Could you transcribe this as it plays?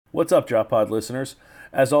What's up, Drop Pod listeners?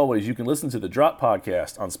 As always, you can listen to the Drop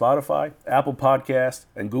Podcast on Spotify, Apple Podcasts,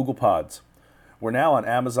 and Google Pods. We're now on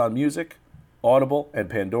Amazon Music, Audible, and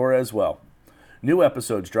Pandora as well. New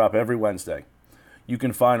episodes drop every Wednesday. You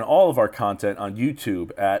can find all of our content on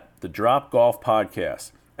YouTube at the Drop Golf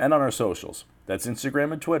Podcast and on our socials. That's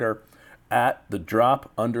Instagram and Twitter at the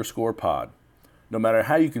Drop_pod. No matter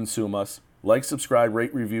how you consume us, like, subscribe,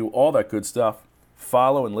 rate, review, all that good stuff.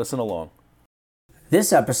 Follow and listen along.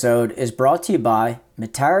 This episode is brought to you by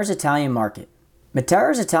Matara's Italian Market.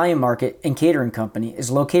 Matara's Italian Market and Catering Company is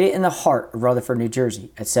located in the heart of Rutherford, New Jersey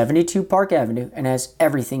at 72 Park Avenue and has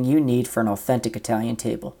everything you need for an authentic Italian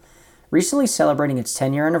table. Recently celebrating its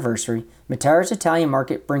 10-year anniversary, Matara's Italian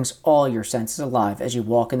Market brings all your senses alive as you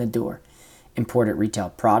walk in the door. Imported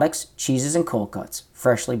retail products, cheeses and cold cuts,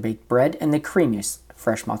 freshly baked bread, and the creamiest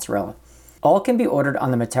fresh mozzarella. All can be ordered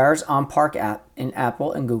on the Matara's On Park app in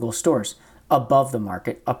Apple and Google stores. Above the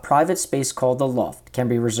market, a private space called The Loft can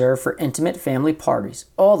be reserved for intimate family parties,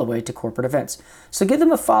 all the way to corporate events. So give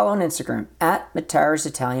them a follow on Instagram at Matara's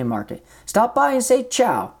Italian Market. Stop by and say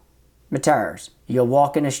ciao. Matara's. You'll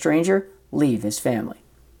walk in a stranger, leave his family.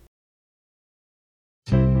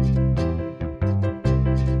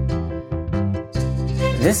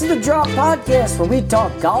 This is the Drop Podcast where we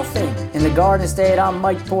talk golfing in the Garden State. I'm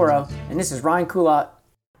Mike Poro, and this is Ryan Coulott.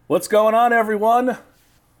 What's going on, everyone?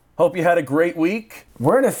 Hope you had a great week.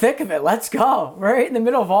 We're in the thick of it. Let's go. We're right in the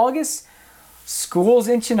middle of August. School's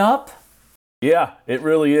inching up. Yeah, it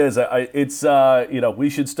really is. We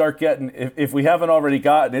should start getting, if we haven't already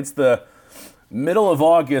gotten, it's the middle of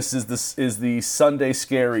August is the Sunday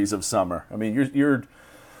scaries of summer. I mean, your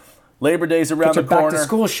Labor Day's around the corner. Back to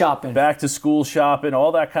school shopping. Back to school shopping,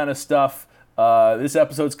 all that kind of stuff. This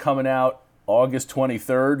episode's coming out August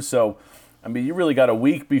 23rd, so I mean, you really got a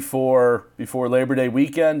week before Labor Day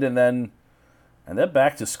weekend, and then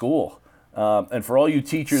back to school. And for all you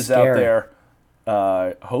teachers out there,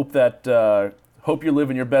 hope you're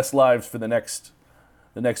living your best lives for the next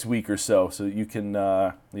week or so you can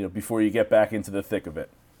before you get back into the thick of it.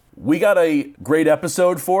 We got a great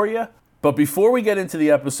episode for you, but before we get into the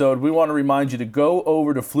episode, we want to remind you to go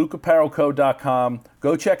over to flukeapparelco.com.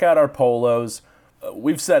 Go check out our polos.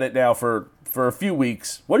 We've said it now for a few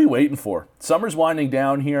weeks. What are you waiting for? Summer's winding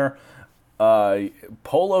down here.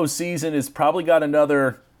 Polo season has probably got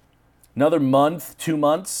another month, 2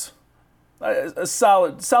 months, a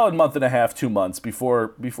solid month and a half, 2 months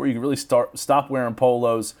before you can really stop wearing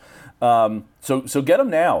polos. So get them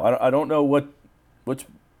now. I don't know what you've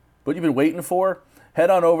been waiting for. Head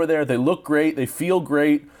on over there. They look great. They feel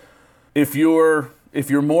great. If you're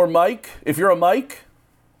a Mike,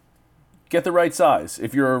 get the right size.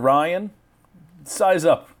 If you're a Ryan, size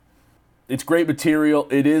up. It's great material.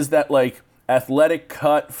 It is that like athletic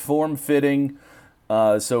cut, form fitting.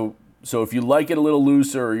 So if you like it a little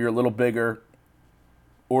looser or you're a little bigger,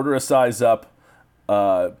 order a size up.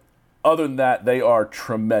 Other than that, they are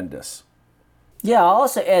tremendous. Yeah, I'll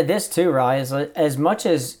also add this too, Ryan. As much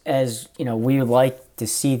as we like to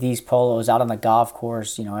see these polos out on the golf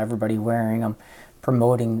course, everybody wearing them,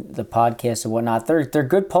 promoting the podcast and whatnot. They're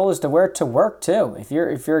good polos to wear to work too. If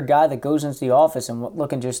you're a guy that goes into the office and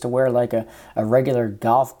looking just to wear like a regular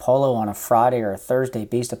golf polo on a Friday or a Thursday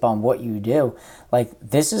based upon what you do, like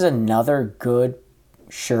this is another good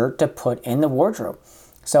shirt to put in the wardrobe.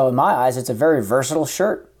 So in my eyes, it's a very versatile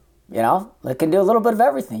shirt. It can do a little bit of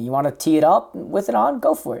everything. You want to tee it up with it on,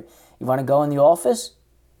 go for it. You want to go in the office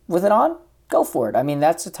with it on, go for it. I mean,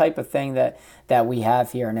 that's the type of thing that we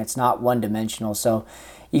have here, and it's not one-dimensional. So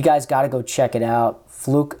you guys got to go check it out,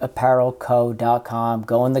 flukeapparelco.com.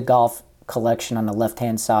 Go in the golf collection on the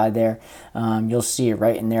left-hand side there. You'll see it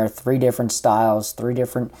right in there. 3 different styles, 3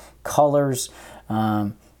 different colors,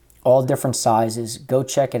 all different sizes. Go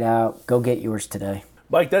check it out. Go get yours today.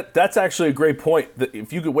 Mike, that's actually a great point. That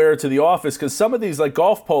if you could wear it to the office, because some of these like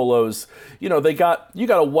golf polos, you got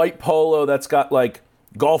a white polo that's got like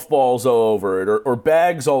golf balls all over it or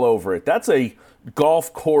bags all over it. That's a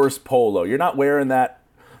golf course polo. You're not wearing that,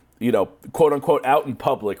 quote unquote, out in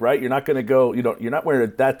public, right? You're not going to go, you're not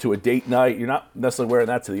wearing that to a date night. You're not necessarily wearing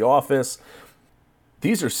that to the office.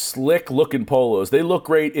 These are slick looking polos. They look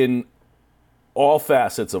great in all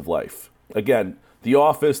facets of life. Again, the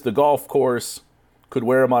office, the golf course. Could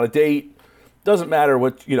wear them on a date. Doesn't matter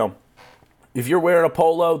what, if you're wearing a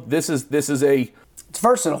polo, this is a... It's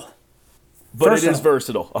versatile. But it is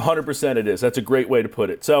versatile. 100% it is. That's a great way to put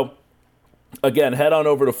it. So, again, head on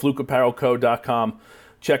over to flukeapparelco.com.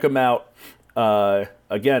 Check them out.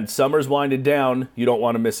 Again, summer's winding down. You don't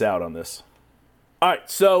want to miss out on this. All right,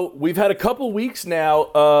 so we've had a couple weeks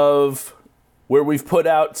now of where we've put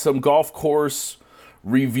out some golf course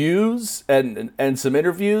reviews and some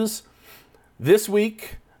interviews. This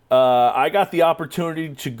week, I got the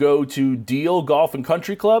opportunity to go to Deal Golf and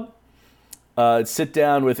Country Club, sit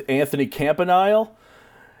down with Anthony Campanile.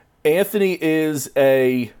 Anthony is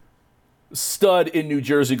a stud in New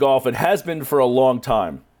Jersey golf and has been for a long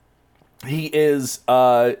time. He is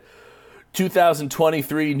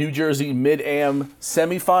 2023 New Jersey Mid-Am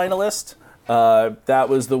semifinalist. That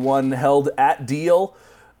was the one held at Deal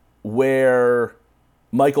where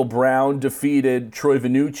Michael Brown defeated Troy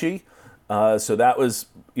Vannucci. So that was,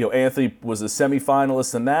 Anthony was a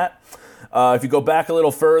semifinalist in that. If you go back a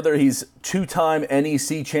little further, he's two-time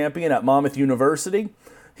NEC champion at Monmouth University.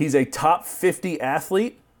 He's a top 50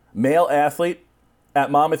 athlete, male athlete at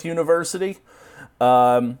Monmouth University.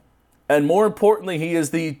 And more importantly, he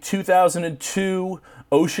is the 2002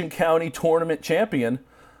 Ocean County Tournament champion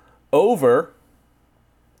over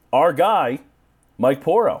our guy, Mike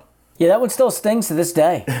Porro. Yeah, that one still stings to this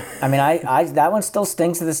day. I mean, I that one still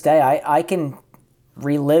stings to this day. I can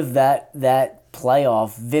relive that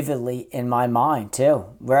playoff vividly in my mind too.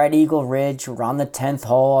 We're at Eagle Ridge. We're on the 10th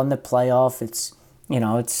hole on the playoff. It's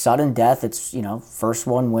it's sudden death. It's first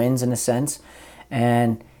one wins in a sense,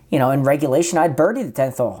 and in regulation I'd birdied the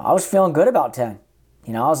 10th hole. I was feeling good about 10.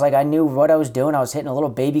 I was like, I knew what I was doing. I was hitting a little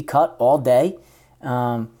baby cut all day.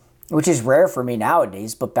 Which is rare for me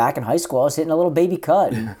nowadays, but back in high school, I was hitting a little baby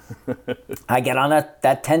cut. I get on that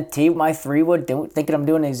 10th tee with my 3-wood, thinking I'm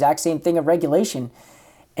doing the exact same thing in regulation,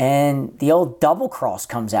 and the old double cross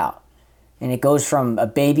comes out. And it goes from a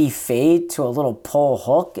baby fade to a little pull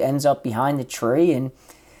hook, ends up behind the tree, and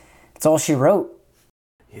that's all she wrote.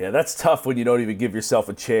 Yeah, that's tough when you don't even give yourself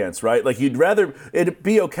a chance, right? Like, you'd rather, it'd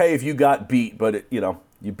be okay if you got beat, but,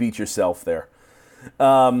 you beat yourself there.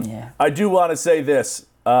 Yeah. I do want to say this.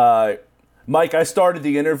 Mike, I started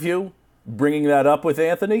the interview bringing that up with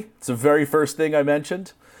Anthony. It's the very first thing I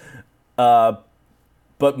mentioned. But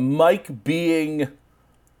Mike being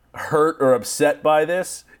hurt or upset by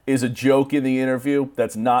this is a joke in the interview.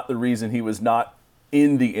 That's not the reason he was not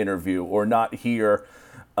in the interview or not here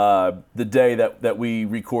the day that we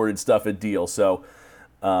recorded stuff at Deal. So,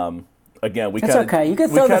 again, It's okay. You can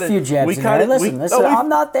throw a few jabs in there. Listen, I'm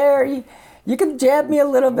not there. You can jab me a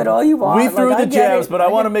little bit all you want. We threw the jabs, but I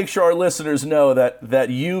want to make sure our listeners know that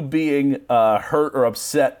you being hurt or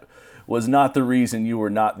upset was not the reason you were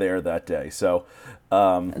not there that day. So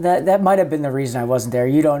that might have been the reason I wasn't there.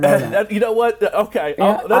 You don't know that. You know what? Okay,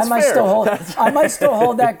 yeah, that's fair. I might still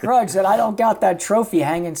hold that grudge that I don't got that trophy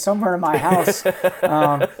hanging somewhere in my house.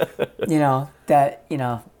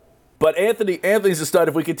 But Anthony's a stud.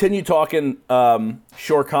 If we continue talking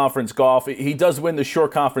Shore Conference golf, he does win the Shore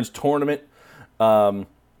Conference tournament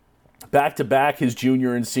back-to-back his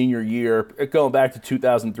junior and senior year, going back to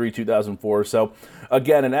 2003, 2004. So,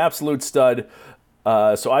 again, an absolute stud.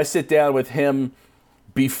 So I sit down with him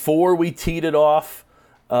before we teed it off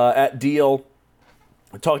at Deal.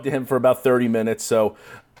 I talked to him for about 30 minutes. So,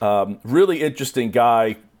 really interesting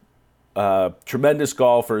guy, tremendous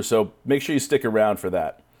golfer. So make sure you stick around for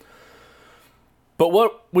that. But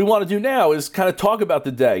what we want to do now is kind of talk about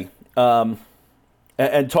the day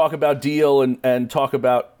and talk about Deal and talk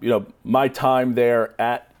about, my time there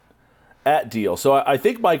at Deal. So I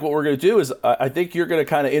think, Mike, what we're going to do is I think you're going to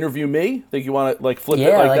kind of interview me. I think you want to flip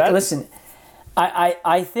it like that? Listen,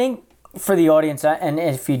 I think for the audience, and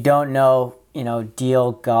if you don't know,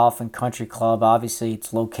 Deal Golf and Country Club, obviously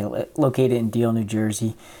it's located in Deal, New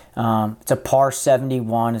Jersey. It's a par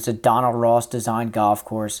 71. It's a Donald Ross designed golf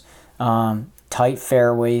course. Tight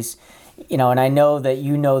fairways, and I know that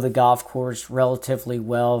you know the golf course relatively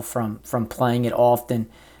well from playing it often.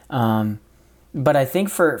 But I think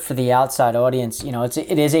for the outside audience,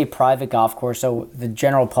 it is a private golf course, so the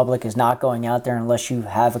general public is not going out there unless you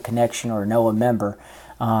have a connection or know a member,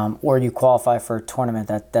 or you qualify for a tournament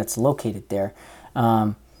that's located there.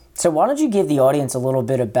 So why don't you give the audience a little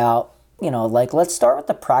bit about, let's start with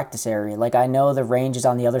the practice area. I know the range is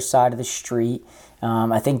on the other side of the street.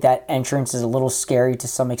 I think that entrance is a little scary to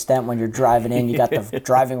some extent when you're driving in. You got the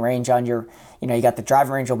driving range on you got the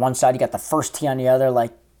driving range on one side, you got the first tee on the other,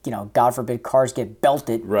 God forbid cars get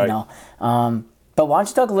belted, right. But why don't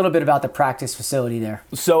you talk a little bit about the practice facility there?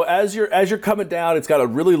 So as you're coming down, it's got a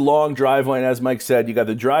really long driveway, and as Mike said, you got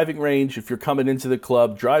the driving range. If you're coming into the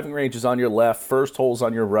club, driving range is on your left, first hole's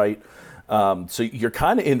on your right. So you're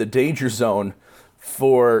kind of in the danger zone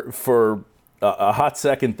for a hot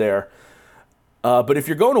second there. But if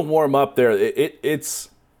you're going to warm up there, it's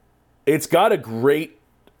got a great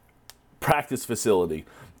practice facility.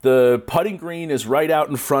 The putting green is right out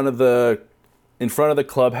in front of the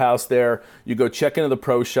clubhouse there. You go check into the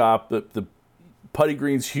pro shop. The putting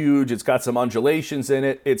green's huge. It's got some undulations in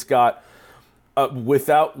it. It's got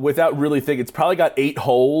without really thinking, it's probably got 8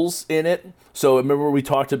 holes in it. So remember we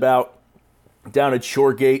talked about down at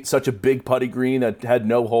Shoregate, such a big putting green that had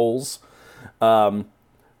no holes.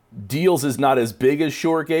 Deals is not as big as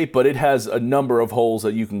Shoregate, but it has a number of holes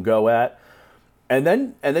that you can go at. And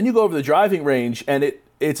then you go over the driving range, and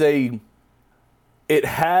it's a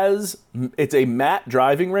matte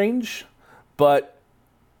driving range, but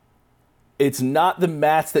it's not the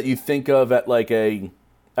mats that you think of at like a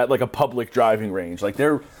public driving range. Like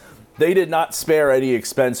they did not spare any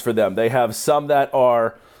expense for them. They have some that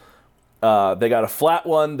are they got a flat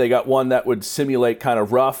one, they got one that would simulate kind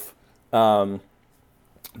of rough.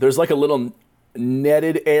 There's like a little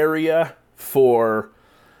netted area for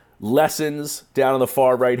lessons down on the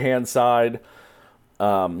far right hand side.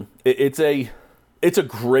 It's a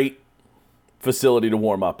great facility to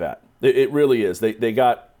warm up at. It really is. They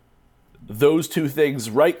got those two things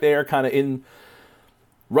right there, kind of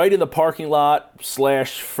right in the parking lot /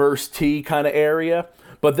 first tee kind of area.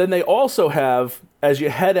 But then they also have, as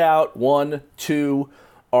you head out, 1, 2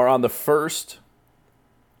 are on the first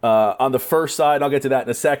side. I'll get to that in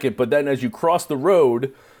a second. But then as you cross the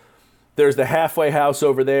road, there's the halfway house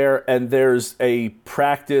over there, and there's a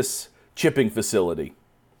practice chipping facility.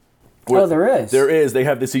 Oh, there is? There is. They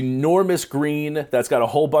have this enormous green that's got a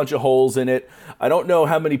whole bunch of holes in it. I don't know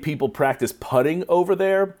how many people practice putting over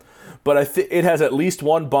there, but I think it has at least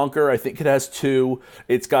 1 bunker. I think it has 2.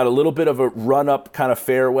 It's got a little bit of a run-up kind of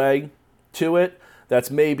fairway to it. That's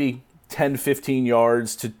maybe 10, 15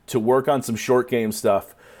 yards to work on some short game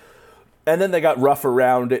stuff. And then they got rough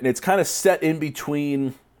around it, and it's kind of set in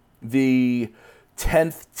between the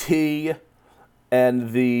 10th tee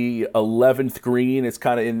and the 11th green. It's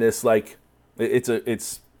kind of in this, like,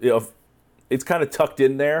 it's kind of tucked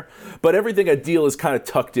in there. But everything at Deal is kind of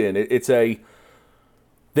tucked in.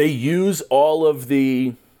 They use all of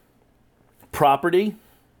the property,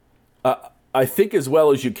 I think, as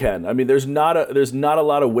well as you can. I mean, there's not a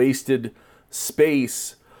lot of wasted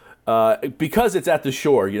space because it's at the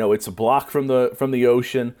shore. You know, it's a block from the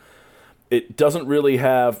ocean. It doesn't really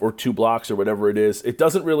have, or 2 blocks or whatever it is. It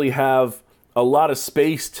doesn't really have a lot of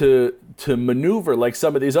space to maneuver like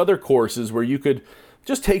some of these other courses where you could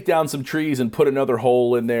just take down some trees and put another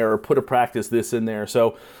hole in there or put a practice this in there.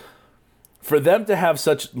 So for them to have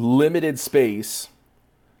such limited space,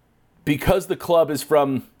 because the club is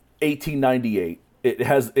from 1898, it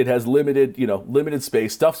has limited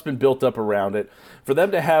space. Stuff's been built up around it. For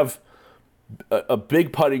them to have a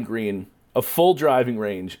big putting green, a full driving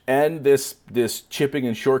range, and this chipping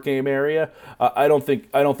and short game area, I don't think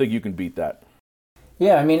you can beat that.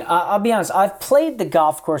 Yeah, I mean, I'll be honest. I've played the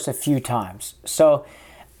golf course a few times, so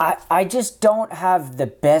I just don't have the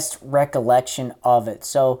best recollection of it.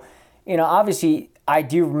 So, you know, obviously, I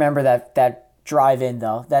do remember that drive-in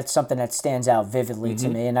though. That's something that stands out vividly to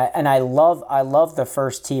me, and I love the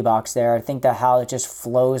first tee box there. I think how it just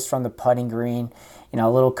flows from the putting green. You know,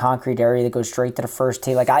 a little concrete area that goes straight to the first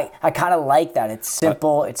tee. Like I kind of like that. It's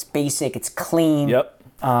simple, it's basic, it's clean. Yep.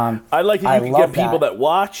 I like that you can get people that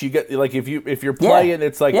watch. You get, like, if you're playing,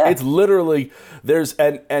 it's like it's literally there's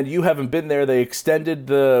and you haven't been there. They extended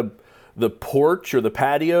the porch or the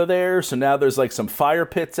patio there, so now there's like some fire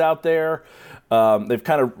pits out there. They've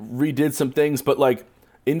kind of redid some things, but like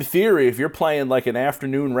in theory, if you're playing like an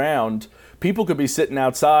afternoon round, people could be sitting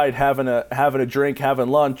outside having a drink, having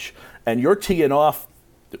lunch, and you're teeing off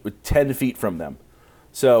 10 feet from them.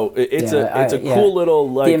 So it's a cool little,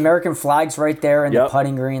 like, the American flag's right there in the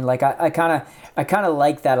putting green. Like I kind of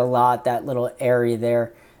like that a lot. That little area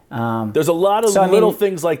there. There's a lot of little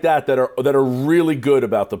things like that are really good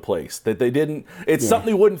about the place that they didn't. It's something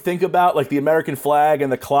you wouldn't think about, like the American flag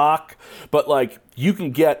and the clock, but like you can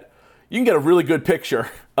get a really good picture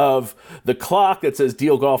of the clock that says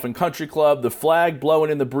Deal Golf and Country Club, the flag blowing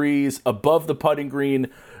in the breeze above the putting green.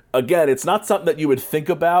 Again, it's not something that you would think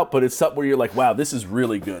about, but it's something where you're like, wow, this is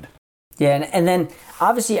really good. Yeah, and then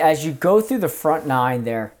obviously as you go through the front 9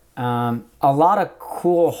 there, a lot of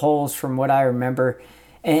cool holes from what I remember.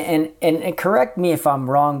 And correct me if I'm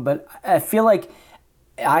wrong, but I feel like,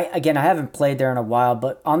 I haven't played there in a while,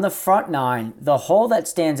 but on the front 9, the hole that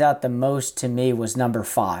stands out the most to me was number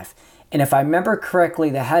 5. And if I remember correctly,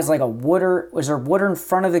 that has like was there water in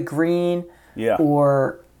front of the green? Yeah.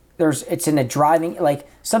 Or it's in a driving, like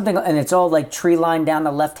something, and it's all like tree line down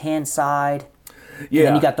the left-hand side. Yeah. And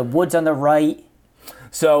then you got the woods on the right.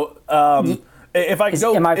 So if I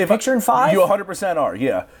go... Am I picturing 5? You 100% are,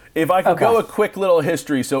 yeah. If I could go a quick little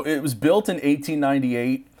history. So it was built in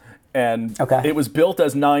 1898, and it was built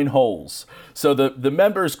as 9 holes. So the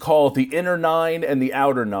members call it the inner 9 and the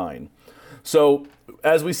outer 9. So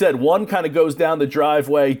as we said, 1 kind of goes down the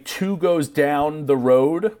driveway, 2 goes down the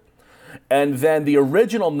road, and then the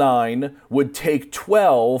original 9 would take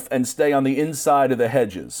 12 and stay on the inside of the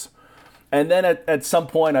hedges. And then at some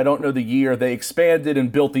point, I don't know the year, they expanded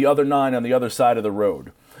and built the other 9 on the other side of the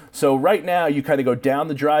road. So right now, you kind of go down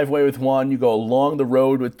the driveway with 1, you go along the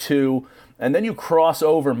road with 2, and then you cross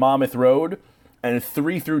over Monmouth Road, and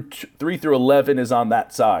 3 through 11 is on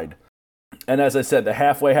that side. And as I said, the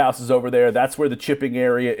halfway house is over there. That's where the chipping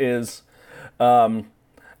area is. And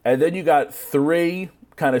then you got 3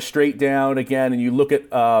 kind of straight down again, and you look at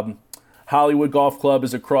Hollywood Golf Club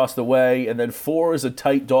is across the way, and then 4 is a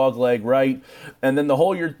tight dog leg right, and then the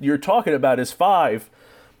hole you're talking about is 5.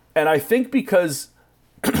 And I think because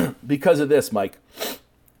of this, Mike,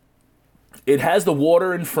 it has the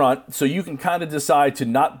water in front, so you can kind of decide to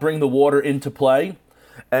not bring the water into play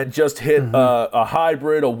and just hit a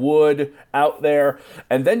hybrid, a wood out there,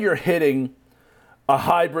 and then you're hitting a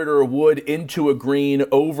hybrid or a wood into a green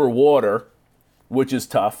over water, which is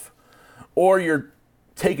tough, or you're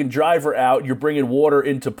taking driver out, you're bringing water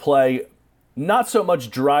into play, not so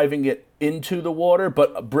much driving it into the water,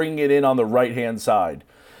 but bringing it in on the right-hand side.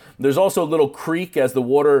 There's also a little creek as the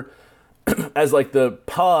water, as like the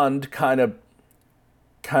pond kind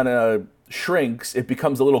of shrinks, it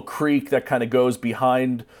becomes a little creek that kind of goes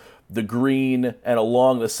behind the green and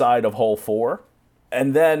along the side of hole 4.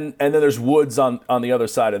 And then there's woods on the other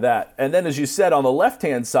side of that. And then, as you said, on the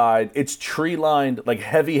left-hand side, it's tree-lined, like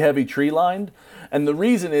heavy tree-lined. And the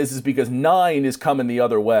reason is because 9 is coming the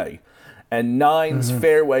other way. And 9's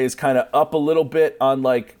fairway is kind of up a little bit on,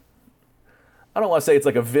 like, I don't want to say it's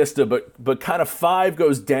like a vista, but kind of 5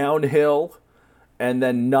 goes downhill, and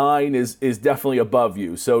then 9 is definitely above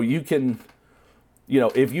you. So you can,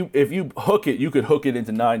 if you hook it, you could hook it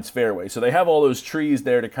into 9's fairway. So they have all those trees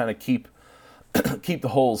there to kind of keep the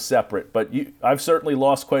holes separate. But I've certainly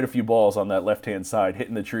lost quite a few balls on that left-hand side,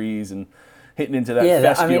 hitting the trees and hitting into that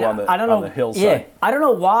fescue on the hillside. Yeah, I don't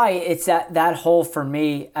know why it's that hole for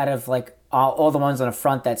me out of like all the ones on the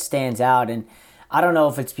front that stands out. And I don't know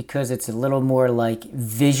if it's because it's a little more like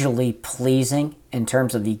visually pleasing in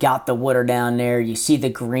terms of you got the water down there, you see the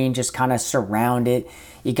green just kind of surround it.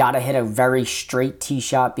 You got to hit a very straight tee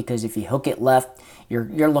shot because if you hook it left,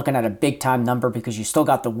 you're looking at a big time number because you still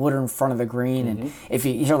got the water in front of the green. And if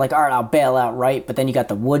you're like, all right, I'll bail out right, but then you got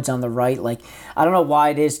the woods on the right. Like, I don't know why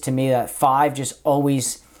it is to me that 5 just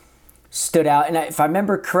always stood out. And if I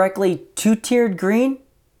remember correctly, 2-tiered green.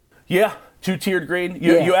 Yeah. 2-tiered green.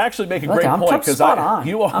 You actually make a great point because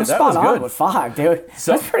I'm spot on with 5, dude.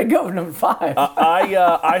 So, that's pretty good with number 5.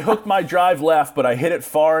 I hooked my drive left, but I hit it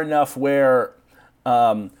far enough where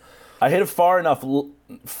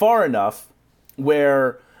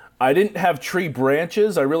where I didn't have tree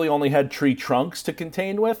branches. I really only had tree trunks to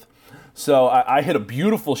contend with. So I hit a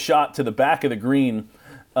beautiful shot to the back of the green.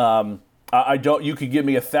 You could give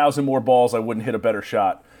me 1,000 more balls, I wouldn't hit a better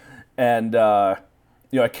shot. And I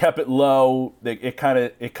kept it low. It kind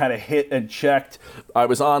of hit and checked. I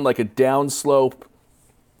was on like a downslope.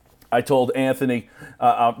 I told Anthony,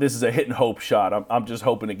 this is a hit and hope shot. I'm just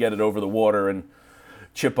hoping to get it over the water and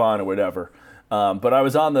chip on or whatever. But I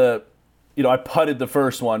was on the, I putted the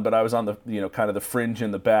first one, but I was on the, kind of the fringe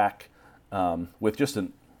in the back with just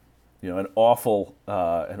an awful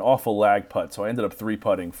lag putt. So I ended up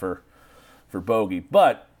 3-putting for bogey.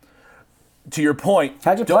 But to your point,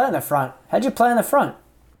 how'd you play on the front?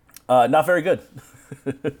 Not very good.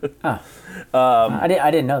 I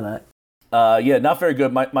didn't know that. Not very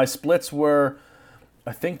good. My splits were,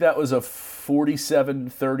 I think that was a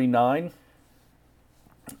 47-39.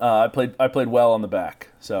 I played well on the back.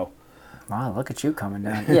 So. Wow, look at you coming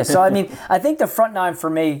down. Yeah, so I mean, I think the front 9 for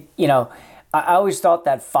me, I always thought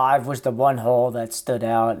that 5 was the one hole that stood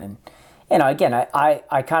out. And, again,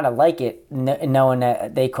 I kind of like it knowing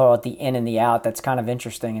that they call it the in and the out. That's kind of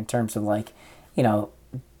interesting in terms of like,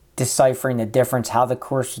 deciphering the difference, how the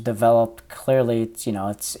course was developed. Clearly,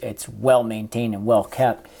 it's well maintained and well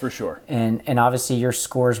kept. For sure. And obviously your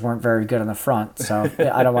scores weren't very good on the front, so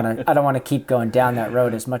I don't want to keep going down that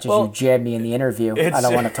road as much as you jabbed me in the interview. I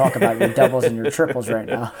don't want to talk about your doubles and your triples right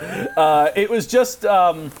now. It was just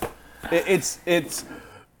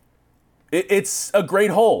it's a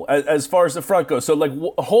great hole as far as the front goes. So like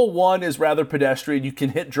hole 1 is rather pedestrian. You can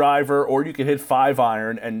hit driver or you can hit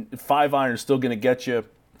 5-iron, and 5-iron is still going to get you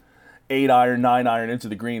 8-iron, 9-iron into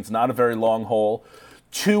the green. It's not a very long hole.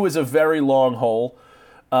 2 is a very long hole,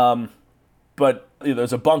 but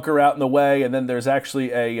there's a bunker out in the way, and then there's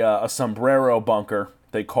actually a sombrero bunker,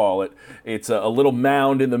 they call it. It's a little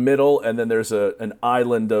mound in the middle, and then there's an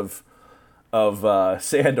island of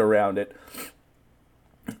sand around it.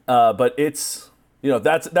 But it's,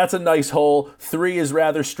 that's a nice hole. 3 is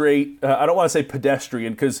rather straight. I don't want to say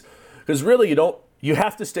pedestrian because really you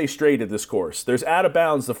have to stay straight at this course. There's out of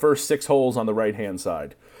bounds the first 6 holes on the right hand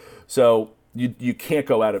side, so you can't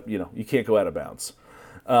go out of bounds.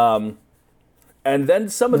 And then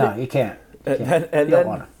some of you can't. And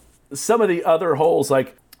then some of the other holes,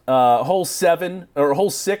 like hole 7 or hole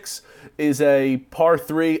 6 is a par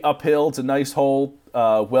 3 uphill. It's a nice hole,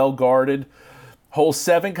 well guarded. Hole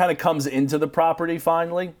 7 kind of comes into the property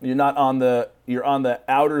finally. You're on the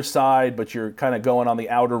outer side, but you're kind of going on the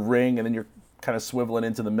outer ring, and then you're kind of swiveling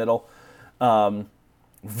into the middle.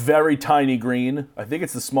 Very tiny green. I think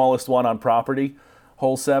it's the smallest one on property,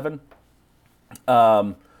 hole 7.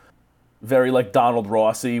 Very like Donald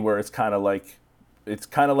Rossi, where it's kind of like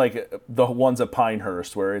the ones at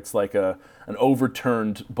Pinehurst, where it's like an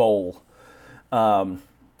overturned bowl. 8's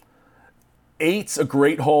a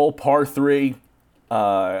great hole, par 3.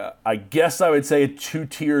 I guess I would say a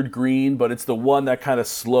 2-tiered green, but it's the one that kind of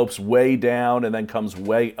slopes way down and then comes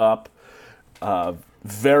way up.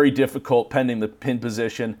 Very difficult pending the pin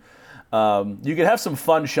position. You can have some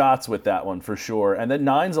fun shots with that one for sure. And then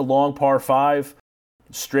 9's a long par 5.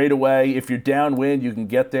 Straight away, if you're downwind, you can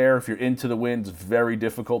get there. If you're into the wind, it's very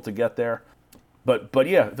difficult to get there. But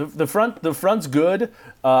yeah, the front's good.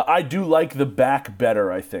 I do like the back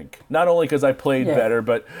better. I think not only because I played better,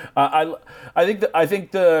 but I think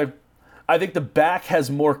the back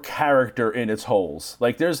has more character in its holes.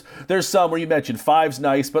 Like there's some where you mentioned 5's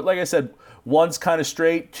nice, but like I said, 1's kind of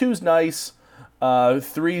straight, 2's nice,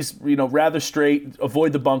 3's rather straight.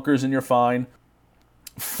 Avoid the bunkers and you're fine.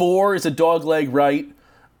 4 is a dog leg right.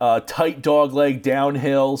 Tight dog leg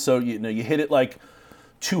downhill, so you hit it like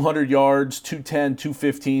 200 yards, 210,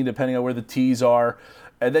 215, depending on where the tees are,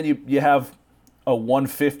 and then you have a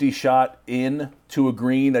 150 shot in to a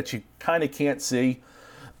green that you kind of can't see.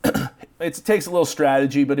 It takes a little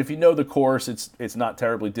strategy, but if you know the course, it's not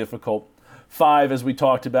terribly difficult. 5, as we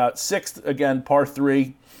talked about. 6, again, par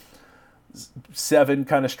 3. 7,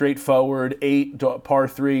 kind of straightforward. 8, par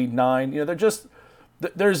 3. 9, they're just...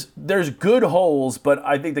 There's good holes, but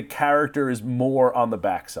I think the character is more on the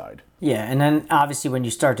backside. Yeah, and then obviously when you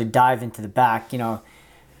start to dive into the back,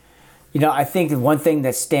 I think the one thing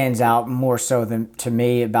that stands out more so than to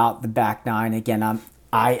me about the back 9, again,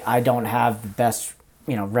 I don't have the best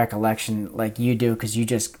recollection like you do, because you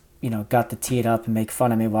just got to tee it up and make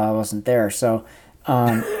fun of me while I wasn't there. So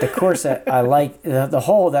the course that I like, the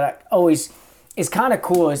hole that I always is kind of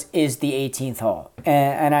cool is the 18th hole,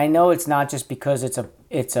 and I know it's not just because it's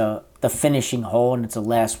the finishing hole and it's the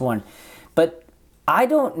last one, but I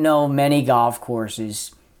don't know many golf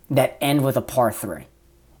courses that end with a par 3,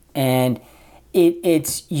 and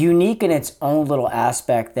it's unique in its own little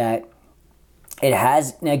aspect that it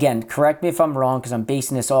has. And again, correct me if I'm wrong, because I'm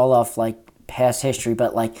basing this all off like past history,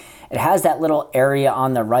 but like it has that little area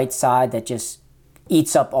on the right side that just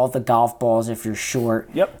eats up all the golf balls if you're short.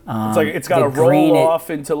 Yep. It's like it's got to roll off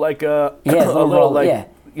into like a little like.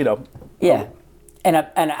 Yeah. And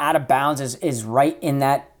out of bounds is right in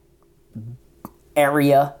that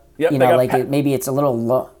area. Yep, maybe it's a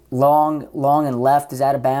little long and left is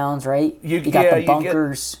out of bounds, right? You got the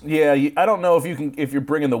bunkers. I don't know if you're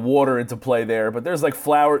bringing the water into play there, but there's like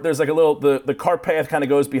there's like a little, the cart path kind of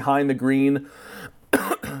goes behind the green.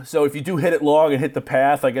 So if you do hit it long and hit the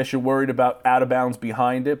path, I guess you're worried about out of bounds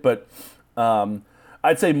behind it. But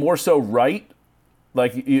I'd say more so right.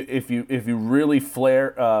 Like if you really flare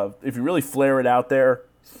it out there,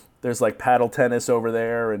 there's like paddle tennis over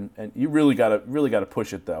there, and you really gotta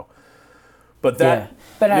push it though. But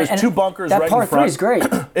there's 2 bunkers right in front. That par 3 is great.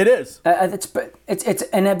 It is. It's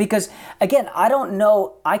because again, I don't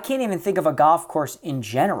know. I can't even think of a golf course in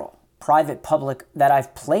general, private, public, that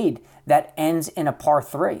I've played that ends in a par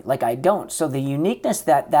 3. Like I don't. So the uniqueness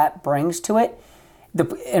that brings to it.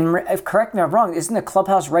 Correct me if I'm wrong. Isn't the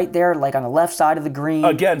clubhouse right there, like on the left side of the green?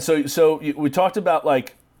 Again, so we talked about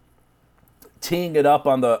like teeing it up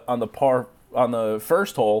on the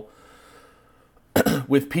first hole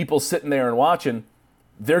with people sitting there and watching.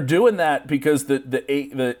 They're doing that because the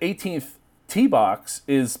 18th tee box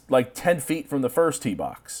is like 10 feet from the first tee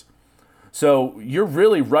box. So you're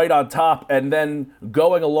really right on top, and then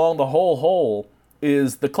going along the whole hole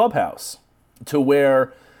is the clubhouse, to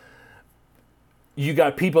where you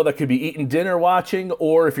got people that could be eating dinner watching,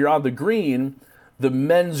 or if you're on the green, the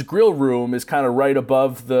men's grill room is kind of right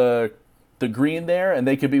above the green there, and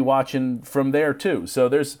they could be watching from there too. So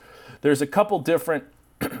there's a couple different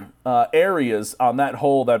areas on that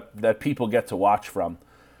hole that people get to watch from.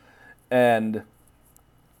 And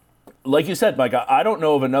like you said, Mike, I don't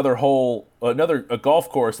know of a golf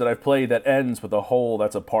course that I've played that ends with a hole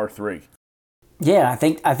that's a par three. Yeah, I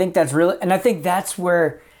think that's really, and I think that's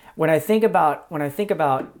where when I think about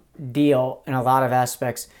deal in a lot of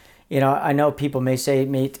aspects, I know people may say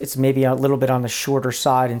it's maybe a little bit on the shorter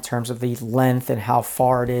side in terms of the length and how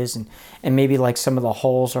far it is, and maybe like some of the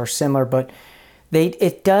holes are similar, but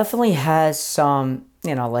it definitely has some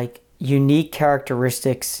like unique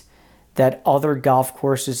characteristics that other golf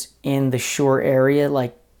courses in the shore area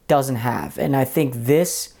like doesn't have, and I think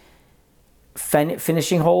this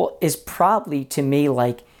finishing hole is probably to me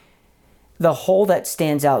like the hole that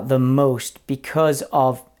stands out the most because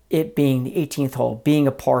of it being the 18th hole, being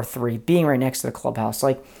a par three, being right next to the clubhouse.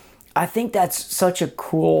 Like, I think that's such a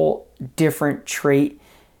cool, different trait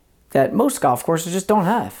that most golf courses just don't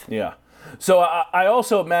have. Yeah. So I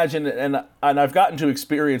also imagine, and I've gotten to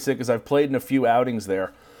experience it because I've played in a few outings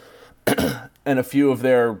there, and a few of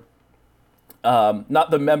their,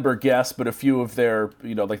 not the member guests, but a few of their,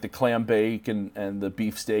 like the clam bake and the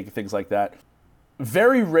beefsteak and things like that.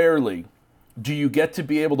 Very rarely do you get to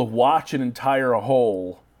be able to watch an entire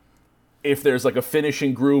hole if there's like a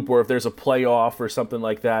finishing group or if there's a playoff or something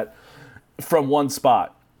like that from one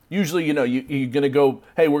spot. Usually, you're going to go,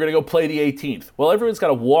 hey, we're going to go play the 18th. Well, everyone's got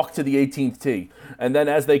to walk to the 18th tee. And then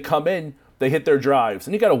as they come in, they hit their drives.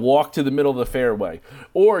 And you got to walk to the middle of the fairway.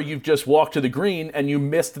 Or you've just walked to the green and you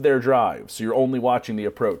missed their drive. So you're only watching the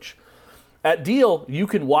approach. At Deal, you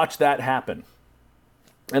can watch that happen.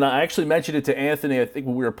 And I actually mentioned it to Anthony, I think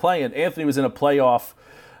when we were playing. Anthony was in a playoff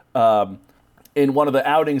in one of the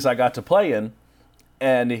outings I got to play in.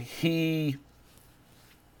 And he,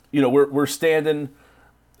 we're standing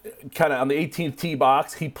kind of on the 18th tee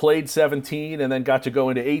box. He played 17 and then got to go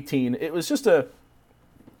into 18. It was just it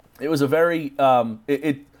was a very,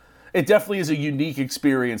 it definitely is a unique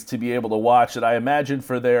experience to be able to watch it. I imagine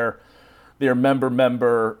for their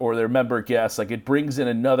member or their member guests, like it brings in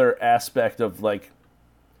another aspect of like,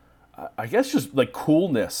 I guess just like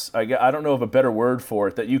coolness. I don't know of a better word for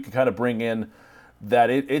it that you can kind of bring in that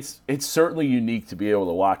it's certainly unique to be able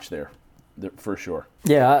to watch there for sure.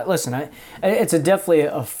 Yeah, listen, it's definitely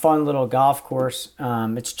a fun little golf course.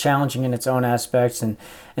 It's challenging in its own aspects, and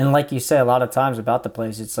like you say, a lot of times about the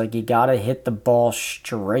place, it's like you got to hit the ball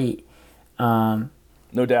straight. No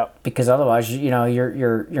doubt. Because otherwise,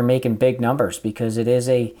 you're making big numbers because it is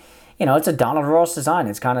it's a Donald Ross design.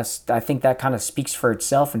 It's kind of, I think that kind of speaks for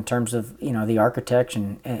itself in terms of, the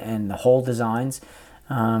architecture and the whole designs.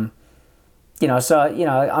 So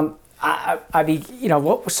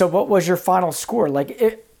what was your final score?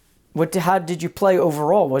 Like how did you play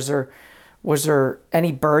overall? Was there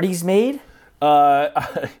any birdies made? Yeah,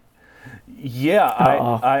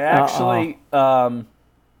 I actually, I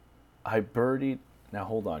birdied. Now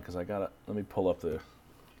hold on, because let me pull up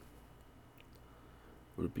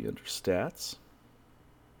would it be under stats?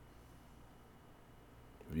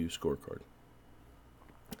 View scorecard.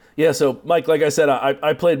 Yeah, so Mike, like I said,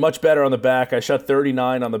 I played much better on the back. I shot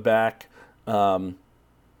 39 on the back. I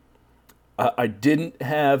didn't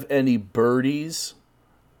have any birdies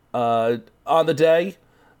on the day.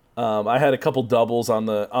 I had a couple doubles on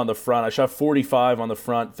the front. I shot 45 on the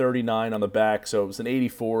front, 39 on the back, so it was an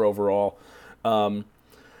 84 overall.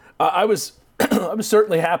 I was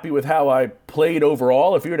certainly happy with how I played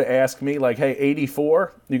overall. If you were to ask me, like, hey,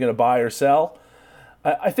 84, you're going to buy or sell?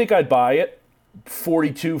 I think I'd buy it.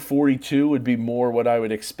 42-42 would be more what I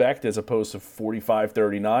would expect as opposed to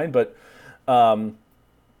 45-39.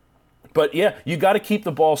 But yeah, you got to keep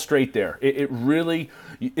the ball straight there. It's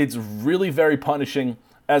really very punishing.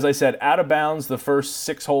 As I said, out of bounds the first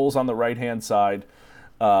 6 holes on the right-hand side.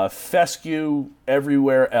 Fescue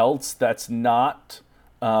everywhere else that's not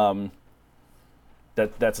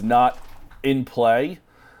that's not in play,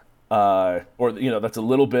 or that's a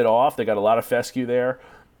little bit off. They got a lot of fescue there.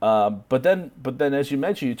 But then, as you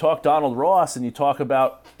mentioned, you talk Donald Ross and you talk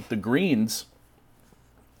about the greens.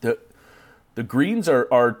 The greens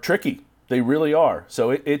are tricky. They really are.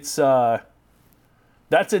 So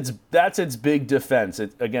that's its big defense.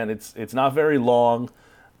 It's not very long,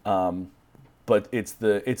 but it's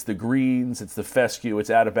the greens, it's the fescue, it's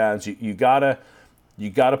out of bounds. You gotta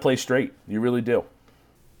play straight. You really do.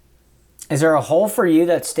 Is there a hole for you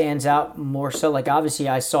that stands out more so? Like obviously,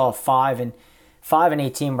 I saw 5 and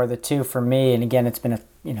 18 were the two for me. And again, it's been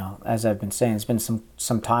as I've been saying, it's been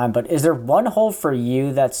some time. But is there one hole for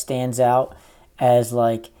you that stands out as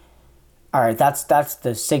like, all right, that's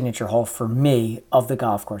the signature hole for me of the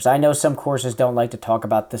golf course? I know some courses don't like to talk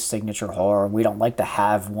about the signature hole, or we don't like to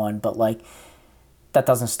have one, but like that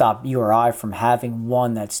doesn't stop you or I from having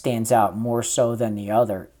one that stands out more so than the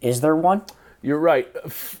other. Is there one? You're right.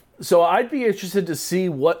 So I'd be interested to see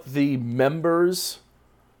what the members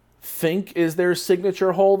think is their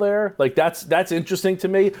signature hole there. Like that's interesting to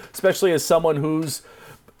me, especially as someone who's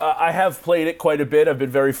I have played it quite a bit. I've been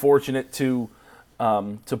very fortunate to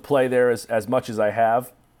play there as much as I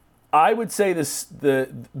have. I would say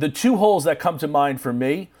the two holes that come to mind for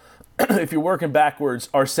me, if you're working backwards,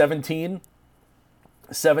 are 17.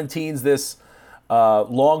 17's this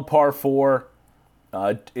long par 4.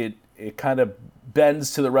 It kind of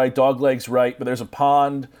bends to the right, dog legs right, but there's a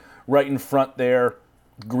pond right in front there.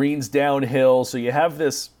 Green's downhill, so you have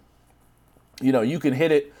this, you can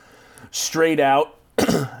hit it straight out,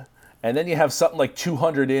 and then you have something like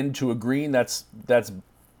 200 into a green that's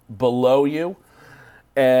below you,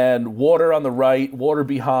 and water on the right, water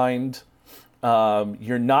behind.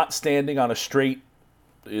 You're not standing on a straight.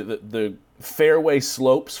 The fairway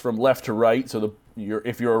slopes from left to right, so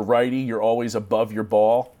if you're a righty, you're always above your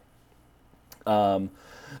ball.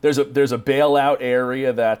 There's a bailout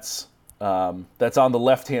area that's on the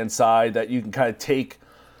left-hand side that you can kind of take.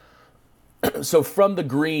 So from the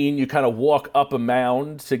green, you kind of walk up a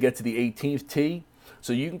mound to get to the 18th tee.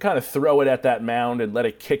 So you can kind of throw it at that mound and let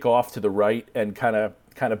it kick off to the right and kind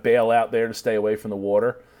of bail out there to stay away from the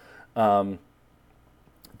water.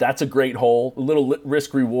 That's a great hole. A little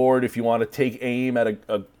risk reward if you want to take aim at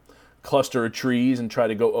a cluster of trees and try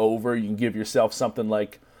to go over. You can give yourself something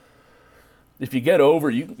like, if you get over,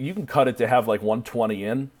 you can cut it to have like 120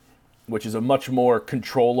 in, which is a much more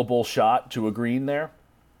controllable shot to a green there.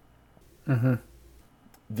 Mm-hmm.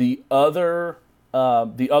 The other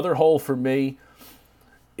hole for me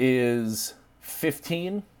is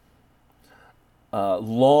 15.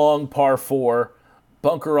 Long par 4,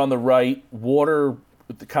 bunker on the right, water.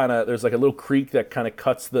 There's like a little creek that kind of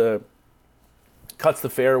cuts the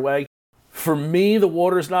fairway. For me, the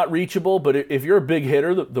water's not reachable, but if you're a big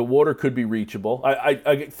hitter, the water could be reachable.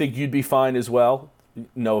 I think you'd be fine as well.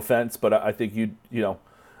 No offense, but I think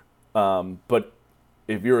but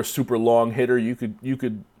if you're a super long hitter, you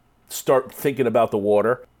could start thinking about the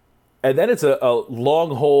water. And then it's a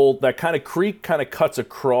long hole. That kind of creek kind of cuts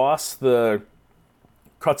across the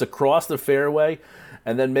fairway,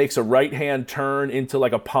 and then makes a right-hand turn into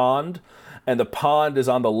like a pond, and the pond is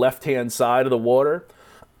on the left-hand side of the water.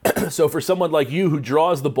 So for someone like you who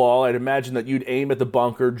draws the ball, I'd imagine that you'd aim at the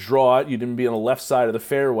bunker, draw it, you'd be on the left side of the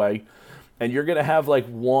fairway, and you're going to have like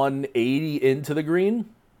 180 into the green.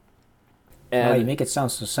 And you make it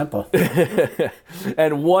sound so simple.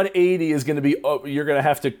 And 180 is going to be, you're going to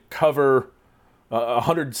have to cover,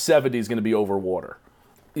 170 is going to be over water.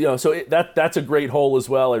 So that's a great hole as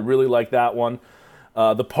well. I really like that one.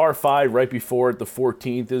 The par 5 right before it, the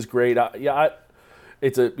 14th, is great.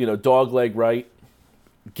 It's a dog leg right,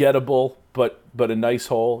 gettable, but a nice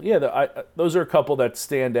hole. Yeah, those are a couple that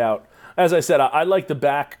stand out. As I said, I like the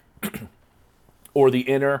back or the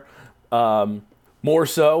inner more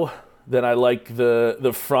so than I like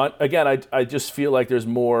the front. Again, I just feel like there's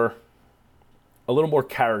a little more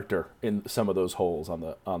character in some of those holes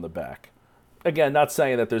on the back. Again, not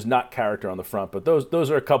saying that there's not character on the front, but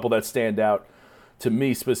those are a couple that stand out to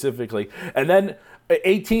me specifically. And then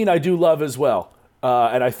 18 I do love as well.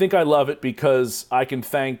 And I think I love it because I can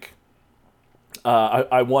thank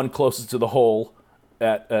I won closest to the hole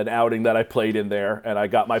at an outing that I played in there, and I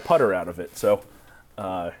got my putter out of it. So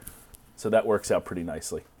that works out pretty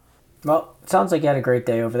nicely. Well, it sounds like you had a great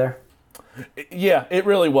day over there. Yeah, it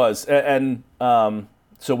really was. And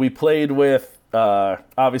so we played with,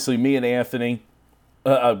 obviously, me and Anthony,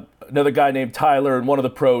 another guy named Tyler, and one of the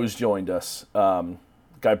pros joined us,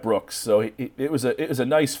 guy Brooks. So it was a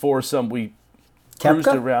nice foursome. We cruised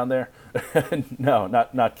around there. No,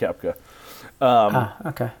 not Koepka.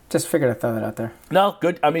 Okay. Just figured I'd throw that out there. No,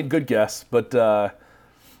 good. I mean, good guess, but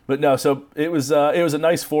no. So it was a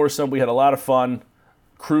nice foursome. We had a lot of fun.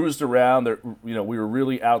 Cruised around. There, we were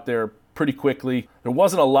really out there pretty quickly. There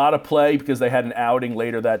wasn't a lot of play because they had an outing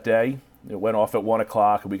later that day. It went off at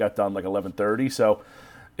 1:00, and we got done like 11:30. So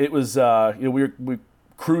it was we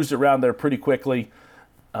cruised around there pretty quickly.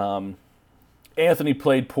 Anthony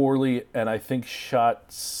played poorly, and I think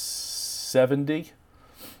shot 70,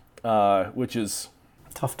 which is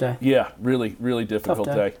tough day. Yeah, really, really difficult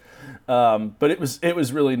day. But it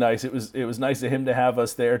was really nice. It was nice of him to have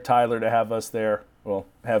us there, Tyler to have us there. Well,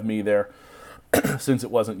 have me there, since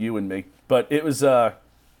it wasn't you and me. But it was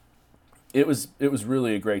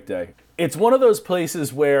really a great day. It's one of those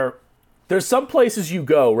places where there's some places you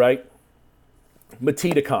go, right?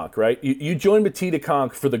 Matitaconk, right? You join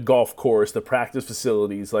Matitaconk for the golf course, the practice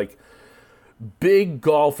facilities. Like, big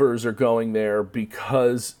golfers are going there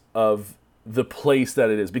because of the place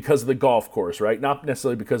that it is, because of the golf course, right? Not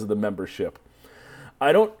necessarily because of the membership.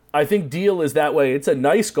 I think Deal is that way. It's a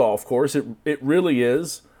nice golf course. It really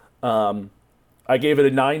is. I gave it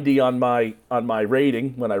a 90 on my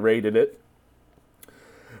rating when I rated it.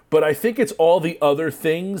 But I think it's all the other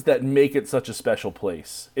things that make it such a special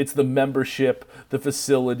place. It's the membership, the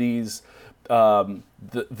facilities,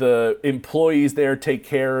 the employees there take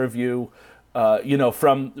care of you.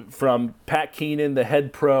 From Pat Keenan, the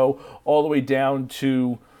head pro, all the way down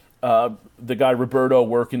to the guy Roberto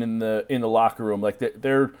working in the locker room. Like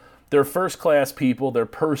they're first class people. They're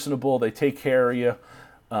personable. They take care of you.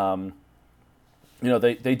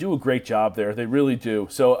 They do a great job there. They really do.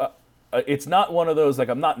 So it's not one of those, like,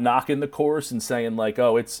 I'm not knocking the course and saying like,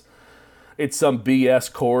 oh, it's some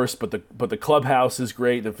BS course, but the clubhouse is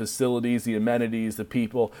great, the facilities, the amenities, the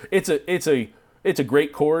people. It's a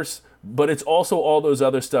great course, but it's also all those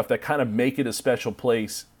other stuff that kind of make it a special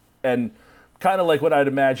place. And kind of like what I'd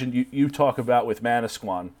imagine you talk about with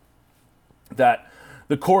Manasquan, that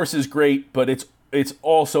the course is great, but it's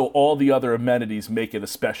also all the other amenities make it a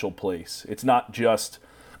special place. It's not just,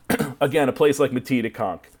 again, a place like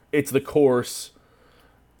Matidaconk. It's the course,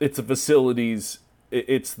 it's the facilities,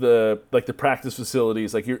 it's the practice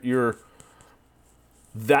facilities. Like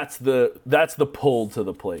that's the pull to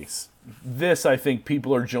the place. This, I think,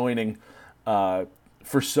 people are joining for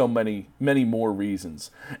so many more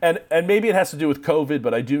reasons, and maybe it has to do with COVID.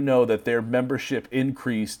 But I do know that their membership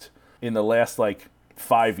increased in the last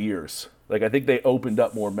 5 years. Like, I think they opened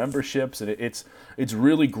up more memberships, and it's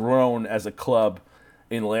really grown as a club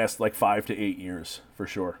in the last 5 to 8 years for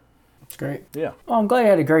sure. That's great. Yeah. Well, I'm glad you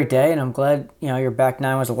had a great day, and I'm glad your back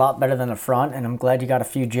nine was a lot better than the front, and I'm glad you got a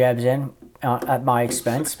few jabs in at my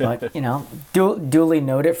expense. But duly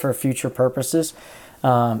noted for future purposes.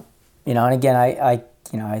 And again, I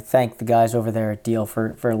thank the guys over there at Deal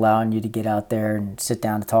for allowing you to get out there and sit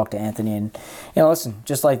down to talk to Anthony. And listen,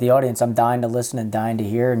 just like the audience, I'm dying to listen and dying to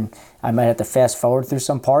hear, and I might have to fast forward through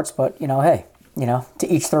some parts, but hey. To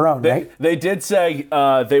each their own, right? They did say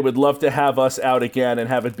they would love to have us out again and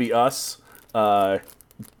have it be us, so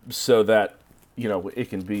that it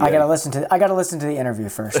can be. I gotta listen to the interview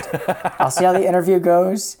first. I'll see how the interview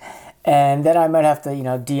goes, and then I might have to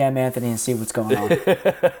DM Anthony and see what's going on.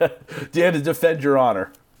 You had to defend your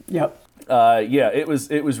honor. Yep.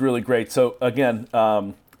 It was really great. So again,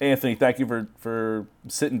 Anthony, thank you for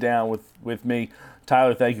sitting down with me.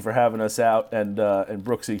 Tyler, thank you for having us out, and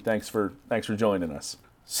Brooksy, thanks for joining us.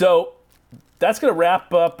 So that's going to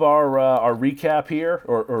wrap up our recap here,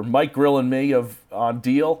 or Mike grilling me on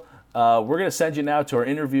Deal. We're going to send you now to our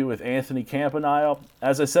interview with Anthony Campanile.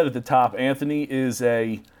 As I said at the top, Anthony is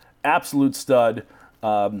a absolute stud,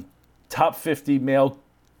 top 50 male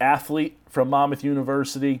athlete from Monmouth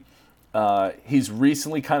University. He's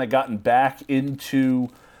recently kind of gotten back into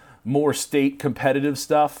more state competitive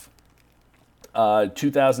stuff.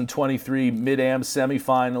 2023 Mid-Am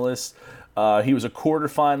semifinalist. He was a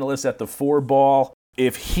quarterfinalist at the 4-ball.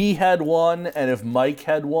 If he had won, and if Mike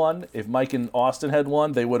and Austin had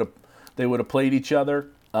won, they would have played each other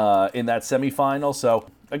in that semifinal. So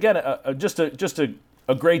again, just a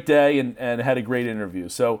great day, and had a great interview.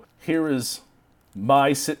 So here is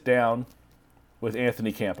my sit down with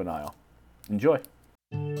Anthony Campanile. Enjoy.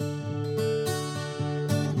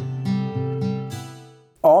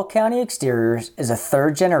 All County Exteriors is a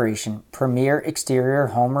third-generation premier exterior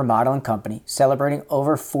home remodeling company celebrating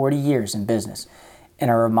over 40 years in business. In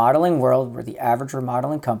a remodeling world where the average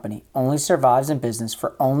remodeling company only survives in business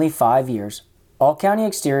for only 5 years, All County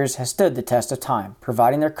Exteriors has stood the test of time,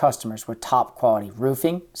 providing their customers with top-quality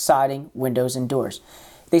roofing, siding, windows, and doors.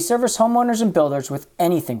 They service homeowners and builders with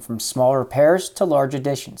anything from small repairs to large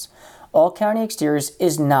additions. All County Exteriors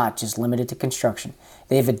is not just limited to construction.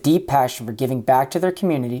 They have a deep passion for giving back to their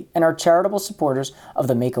community and are charitable supporters of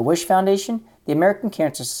the Make-A-Wish Foundation, the American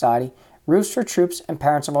Cancer Society, Roofs for Troops, and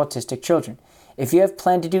Parents of Autistic Children. If you have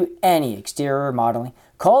planned to do any exterior remodeling,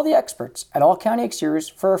 call the experts at All County Exteriors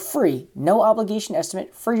for a free, no-obligation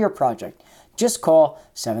estimate for your project. Just call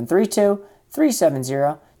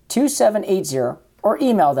 732-370-2780 or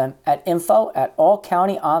email them at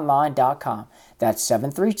info@allcountyonline.com. That's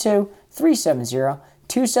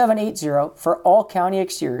 732-370-2780 for All County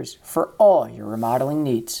Exteriors for all your remodeling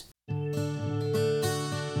needs.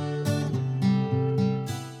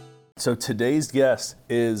 So today's guest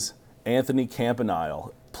is Anthony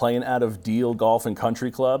Campanile, playing out of Deal Golf and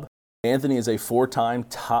Country Club. Anthony is a 4-time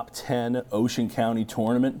top 10 Ocean County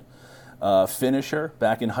tournament finisher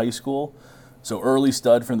back in high school. So early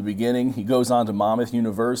stud from the beginning. He goes on to Monmouth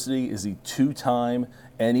University, is a 2-time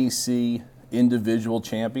NEC individual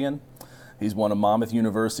champion. He's one of Monmouth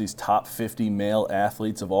University's top 50 male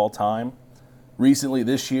athletes of all time. Recently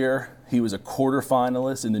this year, he was a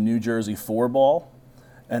quarterfinalist in the New Jersey 4-ball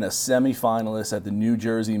and a semifinalist at the New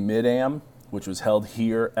Jersey Mid-Am, which was held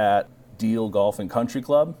here at Deal Golf and Country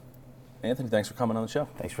Club. Anthony, thanks for coming on the show.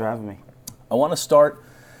 Thanks for having me. I want to start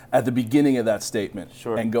at the beginning of that statement.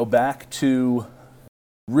 Sure. And go back to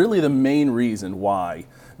really the main reason why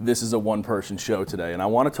this is a one-person show today. And I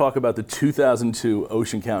want to talk about the 2002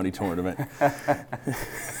 Ocean County Tournament.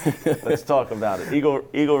 Let's talk about it.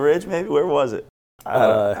 Eagle Ridge, maybe? Where was it?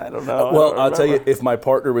 I don't know. Well, I'll tell you, if my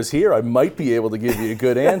partner was here, I might be able to give you a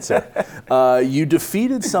good answer. You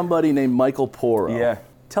defeated somebody named Michael Poro. Yeah.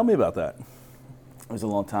 Tell me about that. It was a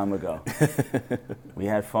long time ago. We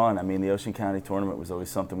had fun. I mean, the Ocean County Tournament was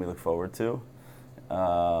always something we looked forward to.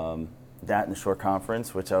 That and the short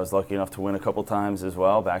conference, which I was lucky enough to win a couple times as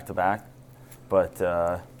well, back to back. But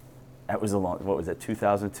that was what was it,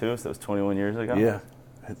 2002? So that was 21 years ago? Yeah.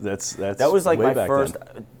 That was like way my back first.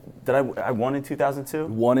 then. I won in 2002?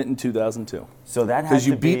 Won it in 2002. So that had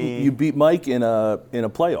to be. You beat Mike in a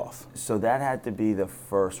playoff. So that had to be the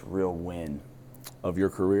first real win Of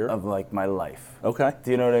your career? of like my life. Okay.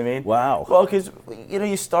 Do you know what I mean? Wow. Well, because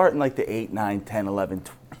you start in like the 8, 9, 10, 11,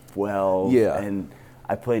 12. Yeah. And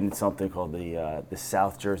I played in something called the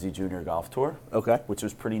South Jersey Junior Golf Tour. Okay. Which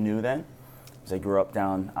was pretty new then. Because I grew up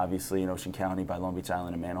down, obviously, in Ocean County by Long Beach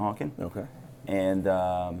Island and Manahawkin. Okay.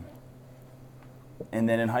 And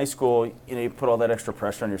then in high school, you put all that extra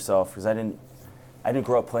pressure on yourself because I didn't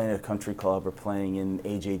grow up playing at a country club or playing in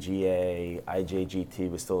AJGA.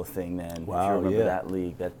 IJGT was still a thing then. Wow, if you remember yeah. that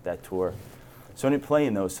league, that tour. So I didn't play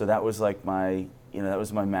in those. So that was like my, that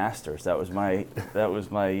was my masters. That was my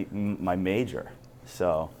major.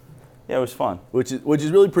 So yeah, it was fun. Which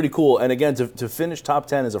is really pretty cool. And again, to finish top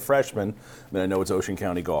 10 as a freshman, I mean, I know it's Ocean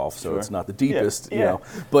County golf, so Sure. it's not the deepest, Yeah.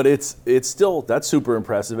 but it's still, that's super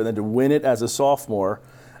impressive. And then to win it as a sophomore,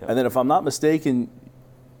 Yep. and then if I'm not mistaken,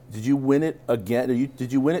 did you win it again?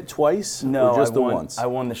 Did you win it twice? No, or just the I won, once? I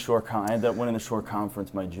won the short. I ended up winning the short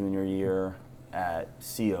conference my junior year at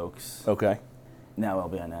Sea Oaks. Okay. Now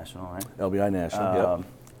LBI National, right? LBI National. Yep.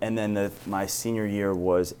 And then my senior year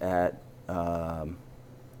was at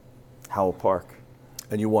Howell Park.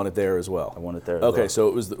 And you won it there as well. I won it there as Okay, well. so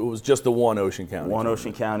it was just the one Ocean County. One tournament.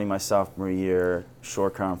 Ocean County my sophomore year,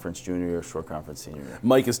 short conference junior year, short conference senior year.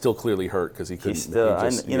 Mike is still clearly hurt because he couldn't. He's still, I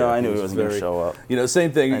knew he wasn't going to show up.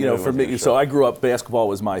 Same thing. I knew he For wasn't me. gonna So show I up. grew up. Basketball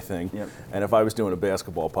was my thing. Yep. And if I was doing a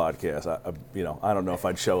basketball podcast, I don't know if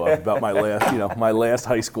I'd show up. About my last, my last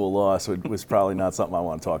high school loss was probably not something I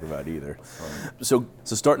want to talk about either. So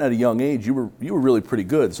starting at a young age, you were really pretty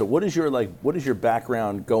good. So what is your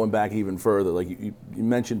background going back even further? Like you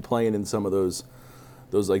mentioned playing in some of those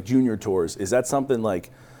like junior tours. Is that something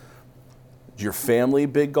like? Is your family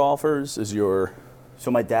big golfers?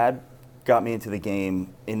 So my dad got me into the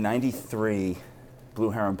game in '93. Blue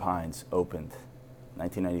Heron Pines opened,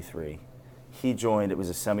 1993. He joined. It was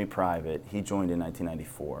a semi-private. He joined in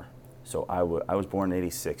 1994. So I was born in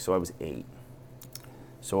 '86. So I was 8.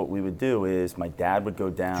 So what we would do is my dad would go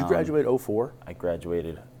down. Did you graduate 04? I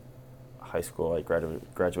graduated high school. I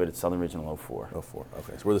graduated Southern Regional 04. 04.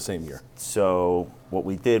 Okay, so we're the same year. So what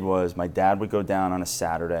we did was my dad would go down on a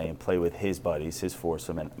Saturday and play with his buddies, his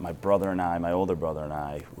foursome, and my brother and I, my older brother and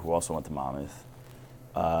I, who also went to Monmouth,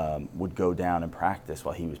 would go down and practice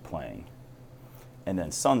while he was playing. And then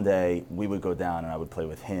Sunday, we would go down and I would play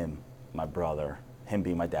with him, my brother, him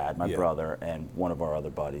being my dad, my brother, and one of our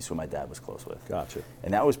other buddies who my dad was close with. Gotcha.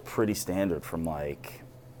 And that was pretty standard from like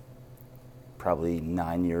probably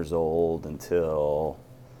 9 years old until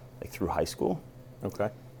like through high school. Okay.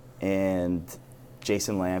 And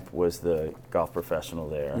Jason Lamp was the golf professional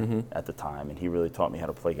there at the time, and he really taught me how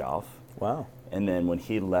to play golf. Wow. And then when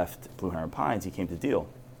he left Blue Heron Pines, he came to Deal.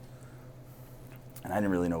 And I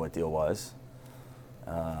didn't really know what Deal was.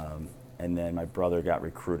 And then my brother got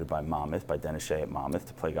recruited by Monmouth, by Dennis Shea at Monmouth,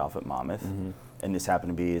 to play golf at Monmouth. And this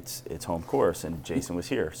happened to be its home course, and Jason was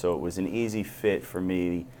here. So it was an easy fit for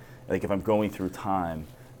me. Like if I'm going through time,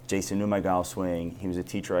 Jason knew my golf swing. He was a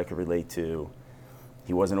teacher I could relate to.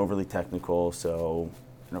 He wasn't overly technical, so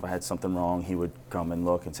if I had something wrong, he would come and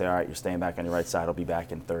look and say, all right, you're staying back on your right side. I'll be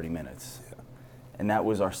back in 30 minutes. Yeah. And that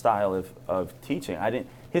was our style of teaching.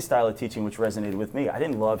 His style of teaching, which resonated with me. I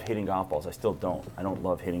didn't love hitting golf balls. I still don't. I don't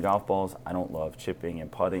love hitting golf balls. I don't love chipping and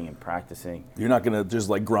putting and practicing. You're not going to just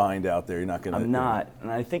like grind out there. You're not going to. I'm not. And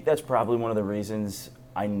I think that's probably one of the reasons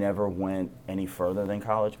I never went any further than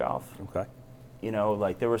college golf. Okay.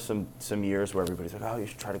 Like there were some years where everybody's like, oh, you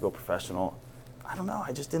should try to go professional. I don't know.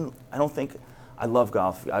 I just didn't. I don't think. I love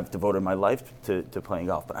golf. I've devoted my life to playing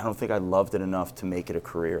golf, but I don't think I loved it enough to make it a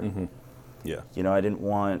career. Yeah. I didn't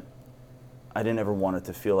want I didn't ever want it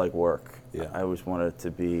to feel like work. Yeah. I always wanted it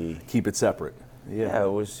to be. Keep it separate. Yeah,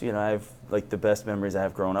 it was, I have, like, the best memories I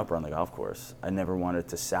have growing up are on the golf course. I never wanted it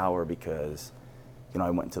to sour because, I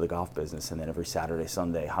went into the golf business, and then every Saturday,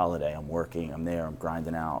 Sunday, holiday, I'm working, I'm there, I'm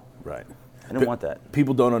grinding out. Right. I didn't want that.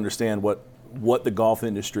 People don't understand what the golf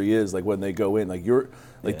industry is, like, when they go in. Like,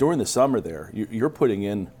 during the summer there, you're putting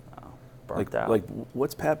in, Burnt out. like,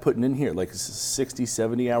 what's Pat putting in here? Like 60,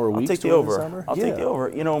 70-hour weeks I'll take the during the over. summer? I'll take the over.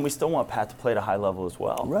 And we still want Pat to play at a high level as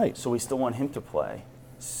well. Right. So we still want him to play.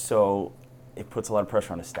 So it puts a lot of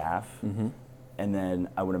pressure on his staff. Mm-hmm. And then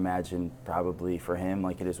I would imagine probably for him,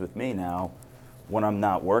 like it is with me now, when I'm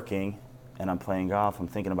not working and I'm playing golf, I'm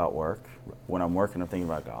thinking about work. When I'm working, I'm thinking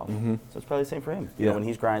about golf. Mm-hmm. So it's probably the same for him. Yeah. When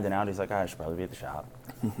he's grinding out, he's like, I should probably be at the shop.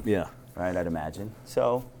 Yeah. Right, I'd imagine.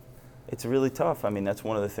 So it's really tough. I mean, that's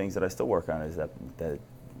one of the things that I still work on is that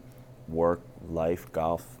work, life,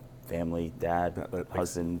 golf, family, dad,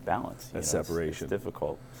 husband balance. That separation. It's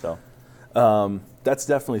difficult. So that's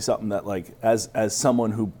definitely something that, like, as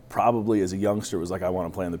someone who probably as a youngster was like, I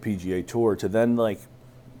want to play on the PGA Tour, to then, like,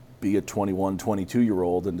 be a 21,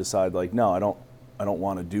 22-year-old and decide, like, no, I don't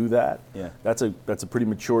want to do that. Yeah. That's a pretty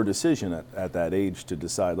mature decision at that age to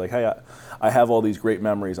decide, like, hey, I have all these great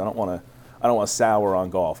memories. I don't want to sour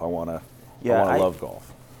on golf. I want to love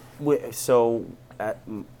golf. So at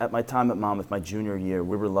my time at Monmouth, my junior year,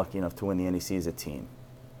 we were lucky enough to win the NEC as a team.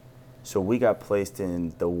 So we got placed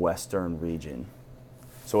in the Western region.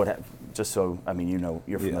 So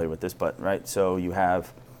you're familiar with this, but right. So you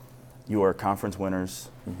have your conference winners.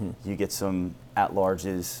 Mm-hmm. You get some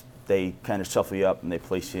at-larges. They kind of shuffle you up and they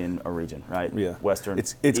place you in a region, right? Yeah. Western,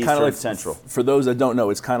 it's Eastern, kind of like Central. For those that don't know,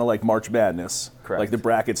 it's kind of like March Madness, Correct. like the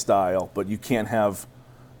bracket style. But you don't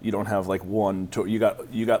have like one. You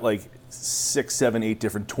got like 6, 7, 8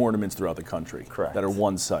 different tournaments throughout the country. Correct. That are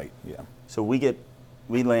one site. Yeah. So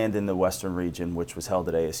we land in the Western region, which was held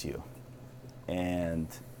at ASU, and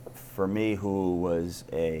for me, who was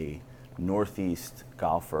a Northeast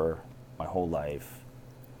golfer my whole life.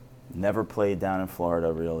 Never played down in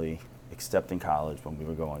Florida, really, except in college when we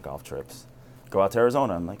would go on golf trips. Go out to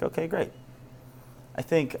Arizona. I'm like, okay, great. I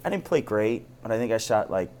think I didn't play great, but I think I shot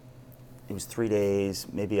it was 3 days.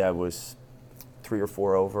 Maybe I was 3 or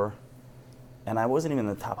 4 over, and I wasn't even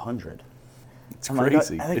in the top 100. It's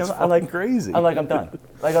crazy. It's crazy. I'm done.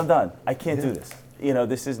 I'm done. I can't do this.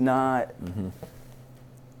 This is not. Mm-hmm.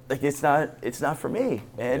 Like it's not for me,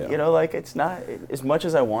 and Yeah. it's not as much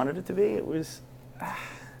as I wanted it to be. It was.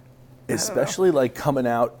 Especially like coming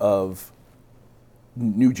out of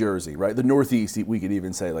New Jersey, right? The Northeast, we could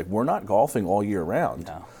even say, like, we're not golfing all year round.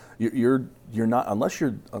 No. You're not unless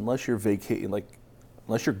you're vacating, like,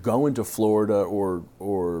 unless you're going to Florida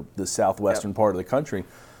or the southwestern part of the country.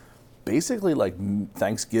 Basically, like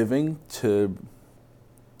Thanksgiving to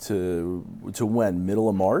when, middle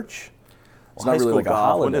of March. It's not really like a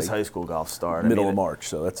holiday. When does high school golf start? Middle of March,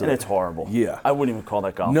 so that's it's horrible. Yeah, I wouldn't even call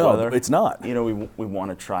that golf no, weather. It's not. We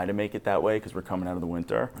want to try to make it that way because we're coming out of the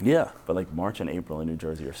winter. Yeah, but like March and April in New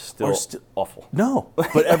Jersey are still awful. No,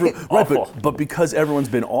 but but because everyone's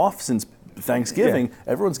been off since Thanksgiving,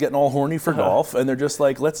 everyone's getting all horny for golf, and they're just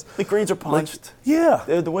like, the greens are punched.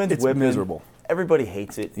 The wind's it's whipping. miserable. Everybody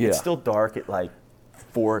hates it. Yeah. It's still dark at like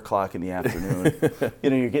 4 o'clock in the afternoon.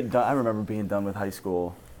 You're getting done. I remember being done with high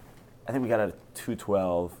school. I think we got out at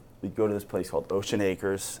 2:12. We'd go to this place called Ocean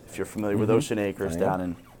Acres. If you're familiar with Ocean Acres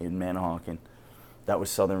down in Manahawkin, that was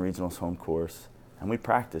Southern Regional's home course. And we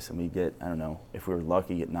practice, and we get, I don't know, if we were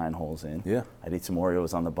lucky, get 9 holes in. Yeah. I'd eat some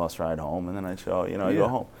Oreos on the bus ride home, and then I'd go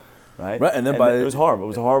home. Right? And then it was horrible. It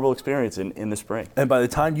was a horrible experience in the spring. And by the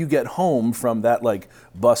time you get home from that like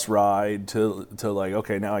bus ride to like,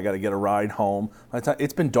 okay, now I got to get a ride home. By the time,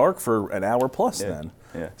 it's been dark for an hour plus then.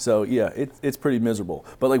 Yeah. So it's pretty miserable.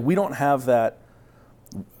 But like we don't have that.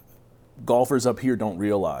 Golfers up here don't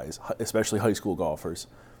realize, especially high school golfers,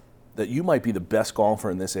 that you might be the best golfer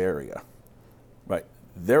in this area. Right?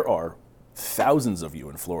 There are thousands of you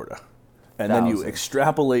in Florida. And then you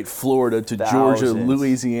extrapolate Florida to Georgia,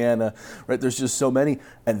 Louisiana, right? There's just so many,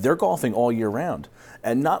 and they're golfing all year round.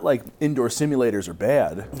 And not like indoor simulators are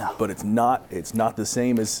bad, but it's not the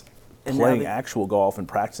same as playing actual golf and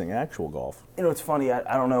practicing actual golf. It's funny.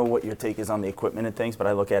 I don't know what your take is on the equipment and things, but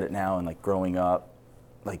I look at it now and like growing up,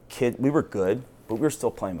 like we were good, but we were still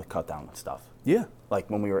playing with cut down stuff. Yeah. Like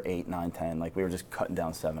when we were 8, 9, 10, like we were just cutting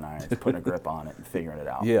down 7-irons, putting a grip on it and figuring it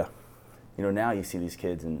out. Yeah. Now you see these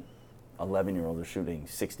kids and 11-year-olds are shooting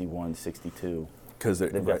 61, 62. Because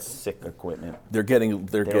they've got sick equipment. They're getting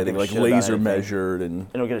like laser measured and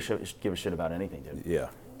they don't give a shit about anything, dude. Yeah.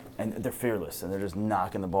 And they're fearless and they're just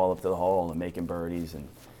knocking the ball up to the hole and making birdies and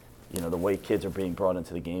the way kids are being brought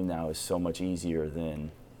into the game now is so much easier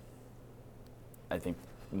than I think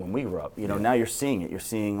when we grew up. Now you're seeing it. You're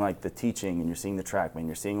seeing like the teaching, and you're seeing the TrackMan.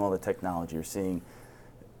 You're seeing all the technology. You're seeing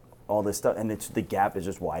all this stuff, and the gap is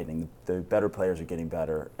just widening. The better players are getting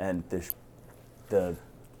better, and the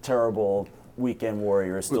terrible weekend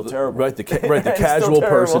warrior is still terrible. Right, the casual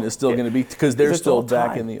person is still going to be, because they're still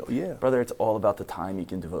back in the Brother, it's all about the time you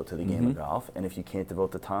can devote to the game of golf, and if you can't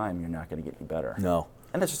devote the time, you're not going to get any better. No.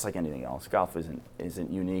 And that's just like anything else. Golf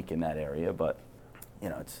isn't unique in that area, but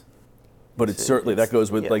it's. But it's certainly that goes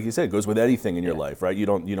with, like you said, it goes with anything in your life, right? You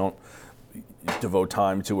don't devote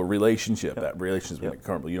time to a relationship. That relationship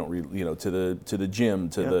currently, you don't to the gym,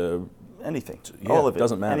 to the anything. All of it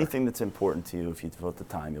doesn't matter. Anything that's important to you, if you devote the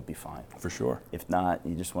time, you'll be fine. For sure. If not,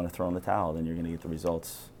 you just want to throw in the towel, then you're going to get the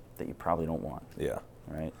results that you probably don't want. Yeah.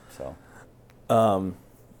 Right. So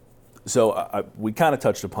we kind of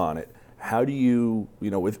touched upon it. How do you,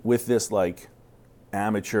 with this like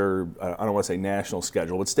amateur, I don't want to say national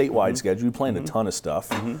schedule, but statewide schedule, you're playing a ton of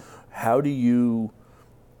stuff. How do you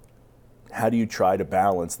try to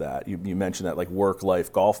balance that? You mentioned that like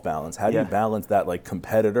work-life golf balance. How do you balance that like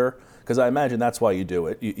competitor? Because I imagine that's why you do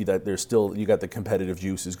it. That there's still, you got the competitive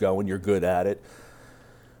juices going. You're good at it.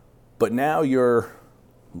 But now you're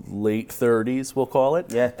late 30s, we'll call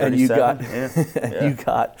it. Yeah, 37. And you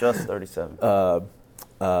got just 37.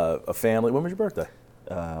 A family. When was your birthday?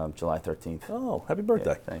 July 13th. Oh, happy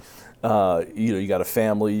birthday! Yeah, thanks. You got a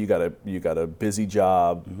family. You got a busy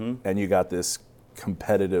job, and you got this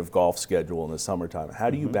competitive golf schedule in the summertime. How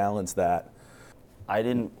do you balance that? I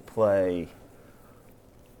didn't play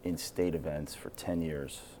in state events for 10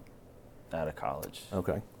 years out of college.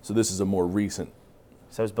 Okay, so this is a more recent.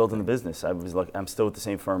 So I was building a business. I'm still with the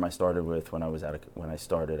same firm I started with when I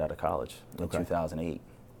started out of college in 2008.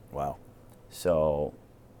 Wow. So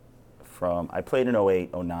I played in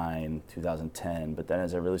 08, 09, 2010, but then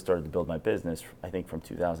as I really started to build my business, I think from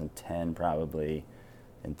 2010 probably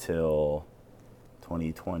until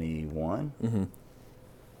 2021, I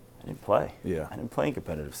didn't play. Yeah. I didn't play in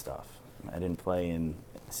competitive stuff. I didn't play in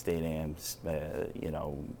state ams,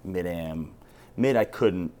 mid-am. Mid I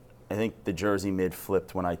couldn't. I think the Jersey mid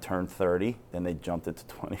flipped when I turned 30, then they jumped it to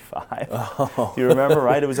 25. Oh. Do you remember,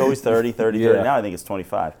 right? It was always 30, 30, 30. Now I think it's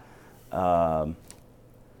 25.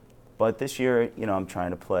 But this year, I'm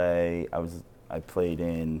trying to play. I played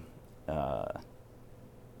in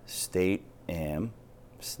state am,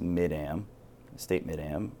 mid-am, state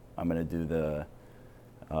mid-am. I'm going to do the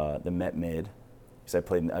Met mid because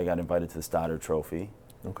I got invited to the Stoddard Trophy.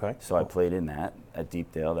 Okay. So I played in that at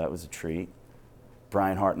Deepdale. That was a treat.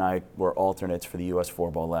 Brian Hart and I were alternates for the U.S.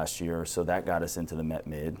 4-ball last year, so that got us into the Met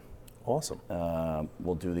mid. Awesome.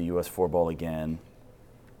 We'll do the U.S. 4-ball again.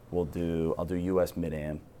 I'll do U.S.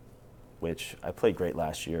 mid-am, which I played great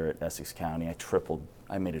last year at Essex County.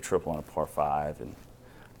 I made a triple on a par 5, and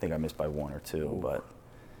I think I missed by 1 or 2. Ooh. But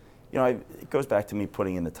it goes back to me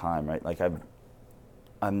putting in the time, right? Like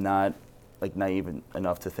I'm not like naive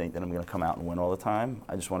enough to think that I'm going to come out and win all the time.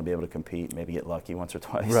 I just want to be able to compete, maybe get lucky once or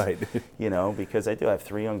twice. Right. Because I have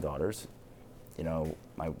 3 young daughters.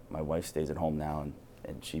 My wife stays at home now,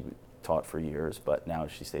 and she taught for years, but now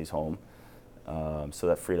she stays home. So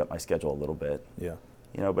that freed up my schedule a little bit. Yeah.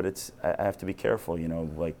 But I have to be careful,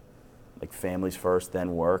 like families first,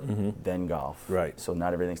 then work, then golf. Right. So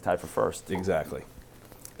not everything's tied for first. Exactly.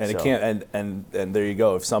 And it can't, and there you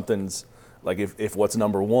go. If something's, like if what's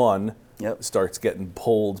number 1 starts getting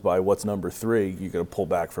pulled by what's number 3, you got to pull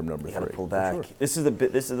back from number 3. You got to pull back. Sure. This is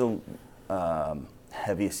the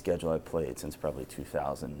heaviest schedule I've played since probably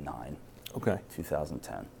 2009. Okay.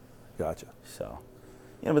 2010. Gotcha. So,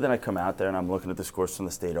 but then I come out there and I'm looking at the scores from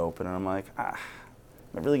the State Open and I'm like, am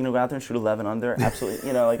I really going to go out there and shoot 11 under?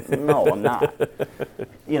 Absolutely. No, I'm not.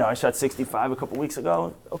 I shot 65 a couple weeks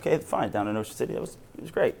ago. Okay, fine. Down in Ocean City, it was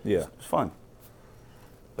great. Yeah. It was fun.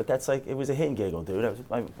 But that's it was a hit and giggle, dude. I was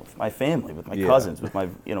with my family, with my cousins, with my,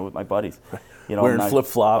 with my buddies. Wearing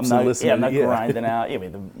flip-flops and listening. Yeah, I'm not grinding out. Yeah, we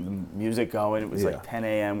had the music going. It was like 10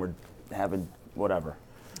 a.m. We're having whatever,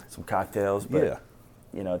 some cocktails. But,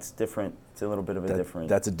 it's different. It's a little bit of a different.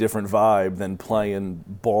 That's a different vibe than playing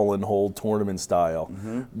ball and hold tournament style,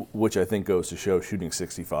 which I think goes to show shooting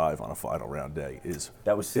 65 on a final round day is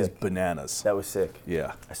bananas. That was sick.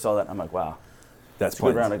 Yeah. I saw that and I'm like, wow. That's a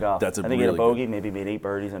good round of golf. I think he had a bogey, maybe made 8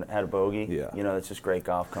 birdies and had a bogey. Yeah. That's just great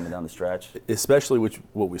golf coming down the stretch. Especially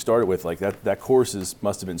what we started with, like that course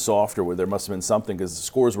must have been softer, where there must have been something because the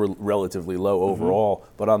scores were relatively low overall.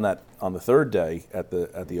 But on the third day at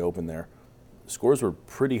the Open there, the scores were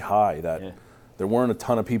pretty high. There weren't a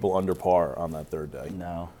ton of people under par on that third day.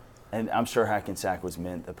 No, and I'm sure Hackensack was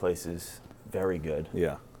mint. The place is very good.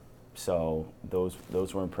 Yeah. So those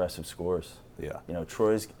were impressive scores. Yeah. You know,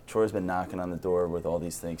 Troy's been knocking on the door with all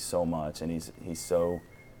these things so much, and he's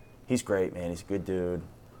great, man. He's a good dude.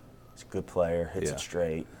 He's a good player. Hits it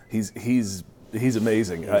straight. He's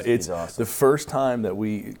amazing. He's awesome. The first time that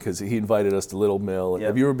because he invited us to Little Mill. Yep.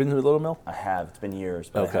 Have you ever been to Little Mill? I have. It's been years,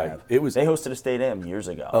 but okay. I have. They hosted a state am years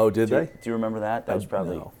ago. Oh, did they? Do you remember that? That was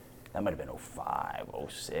probably no. That might have been 05,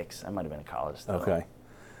 06. I might have been in college still. Okay.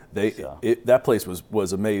 That place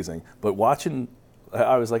was amazing. But watching,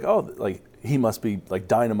 I was like, oh, like he must be like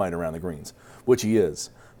dynamite around the greens, which he is.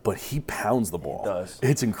 But he pounds the ball. He does.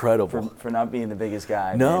 It's incredible. For not being the biggest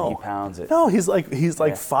guy, no, man, he pounds it. No, he's like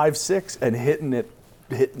 5'6" and hitting it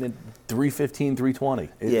 315, 320.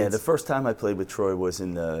 The first time I played with Troy was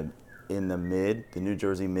in the New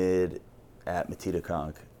Jersey mid at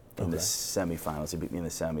Matita in the semifinals. He beat me in the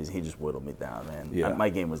semis. He just whittled me down, man. Yeah. My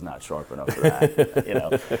game was not sharp enough for that. You know,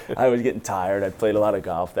 I was getting tired. I played a lot of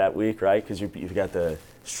golf that week, right? Because you've got the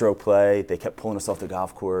stroke play. They kept pulling us off the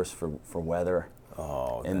golf course for weather.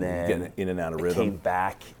 Oh, and then getting in and out of rhythm. I came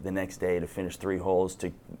back the next day to finish 3 holes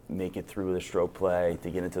to make it through the stroke play to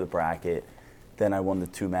get into the bracket. Then I won the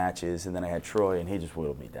 2 matches, and then I had Troy, and he just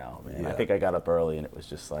whittled me down, man. Yeah. I think I got up early, and it was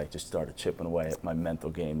just started chipping away at my mental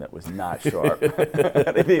game that was not sharp.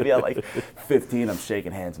 They made me at like 15. I'm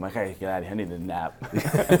shaking hands. I'm like, I get out of here. I need a nap.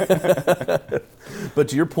 But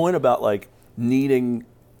to your point about like needing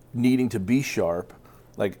to be sharp,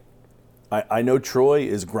 like I know Troy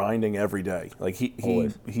is grinding every day. Like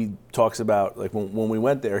he talks about like when we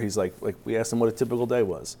went there, he's like we asked him what a typical day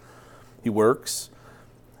was. He works.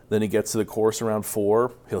 Then he gets to the course around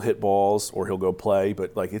 4. He'll hit balls or he'll go play,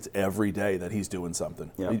 but like it's every day that he's doing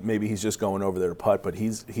something. Yep. Maybe he's just going over there to putt, but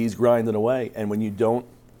he's grinding away. And when you don't,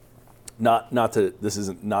 this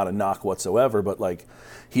isn't not a knock whatsoever, but like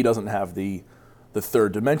he doesn't have the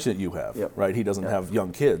third dimension that you have, right? He doesn't have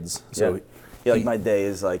young kids, so like my day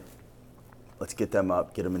is like, let's get them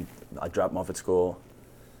up, get them in. I drop them off at school.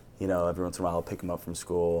 You know, every once in a while I'll pick them up from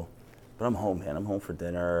school. But I'm home, man. I'm home for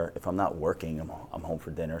dinner. If I'm not working, I'm home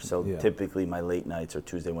for dinner. So typically my late nights are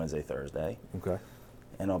Tuesday, Wednesday, Thursday. Okay.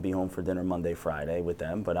 And I'll be home for dinner Monday, Friday with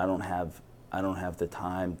them. But I don't have the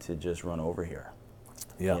time to just run over here.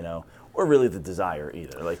 Yeah. You know, or really the desire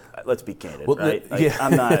either. Like, let's be candid, well, right? Like,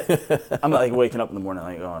 I'm not like waking up in the morning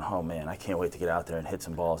like going, oh man, I can't wait to get out there and hit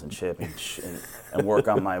some balls and chip and work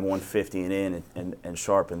on my 150 and in and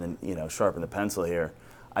sharpen the pencil here.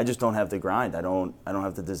 I just don't have the grind. I don't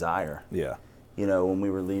have the desire. Yeah. You know, when we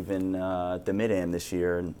were leaving the mid-am this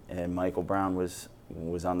year and Michael Brown was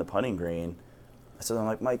on the putting green, I'm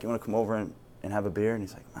like, Mike, you want to come over and have a beer? And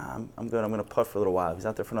he's like, nah, I'm good. I'm going to putt for a little while. He's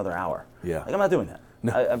out there for another hour. Yeah. Like, I'm not doing that.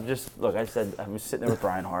 No. I was sitting there with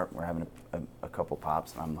Brian Hart. We're having a couple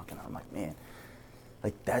pops, and I'm looking at him like, man,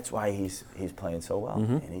 like that's why he's playing so well,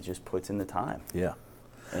 and he just puts in the time. Yeah.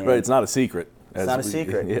 And right. It's not a secret. It's not a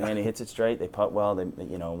secret. Yeah. Man, he hits it straight. They putt well. They,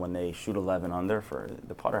 when they shoot 11 under,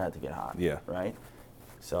 the putter had to get hot. Yeah. Right.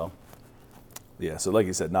 So. Yeah. So like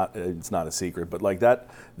you said, it's not a secret, but like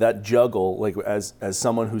that juggle, like as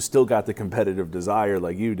someone who's still got the competitive desire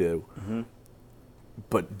like you do,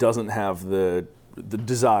 but doesn't have the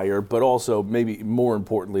desire, but also maybe more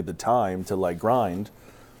importantly the time to like grind.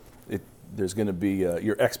 There's going to be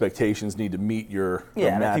your expectations need to meet your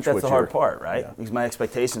and match. I think that's the hard part, right? Yeah. Because my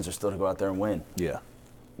expectations are still to go out there and win. Yeah.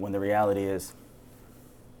 When the reality is,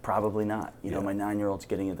 probably not. You know, my 9-year-old's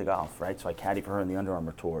getting into golf, right? So I caddy for her in the Under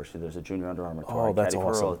Armour Tour. There's a junior Under Armour Tour. Oh, that's I caddy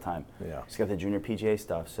for awesome. her all the time. Yeah. She's got the junior PGA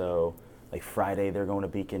stuff. So like Friday they're going to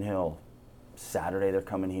Beacon Hill. Saturday they're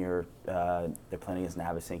coming here. They're playing against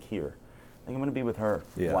Navasink here. I think I'm going to be with her,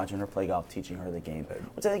 watching her play golf, teaching her the game,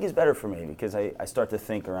 which I think is better for me because I start to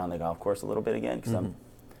think around the golf course a little bit again because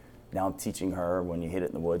I'm teaching her when you hit it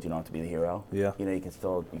in the woods, you don't have to be the hero. Yeah. You know, you can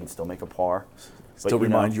still make a par. Still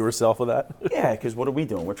remind yourself of that? Yeah, because what are we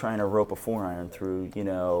doing? We're trying to rope a 4-iron through,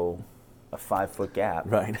 a 5-foot gap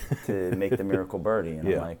to make the miracle birdie. And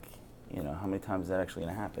I'm like, how many times is that actually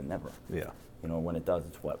going to happen? Never. Yeah. When it does,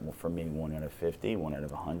 it's what? Well, for me, 1 out of 50, 1 out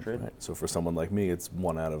of 100. Right. So for someone like me, it's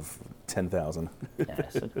 1 out of 10,000. Yeah,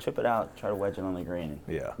 so chip it out, try to wedge it on the green,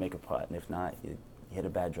 and yeah. make a putt. And if not, you hit a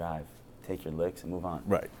bad drive, take your licks, and move on.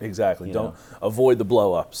 Right, exactly. Don't avoid the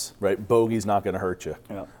blow-ups, right? Bogey's not going to hurt you.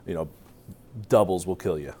 Yep. Doubles will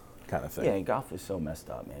kill you, kind of thing. Yeah, and golf is so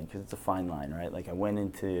messed up, man, because it's a fine line, right? Like, I went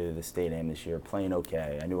into the State Am this year playing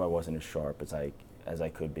okay. I knew I wasn't as sharp as I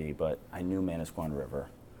could be, but I knew Manasquan River.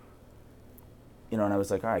 And I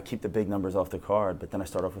was like, all right, keep the big numbers off the card, but then I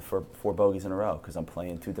start off with four bogeys in a row because I'm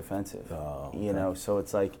playing too defensive. Oh, okay. So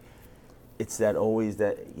it's like, it's that always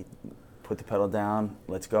that you put the pedal down,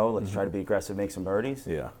 let's go, let's try to be aggressive, make some birdies.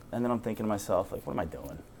 Yeah. And then I'm thinking to myself, like, what am I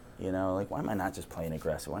doing? You know, like, why am I not just playing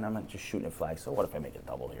aggressive? Why am I not just shooting a flag? So what if I make a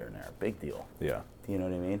double here and there? Big deal. Yeah. You know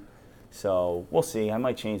what I mean? So we'll see. I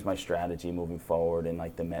might change my strategy moving forward in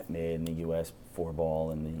like the Met Mid and the U.S.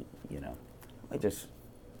 4-ball and the, you know, I just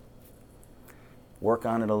work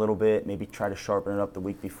on it a little bit, maybe try to sharpen it up the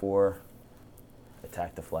week before,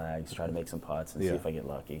 attack the flags, try to make some putts and see if I get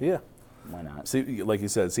lucky. Yeah. Why not? See, like you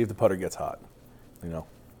said, see if the putter gets hot, you know.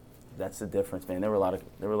 That's the difference, man. There were a lot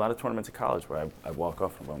of tournaments in college where I walk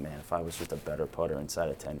off and go, man, if I was just a better putter inside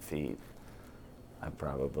of 10 feet, it's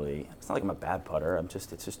not like I'm a bad putter, it's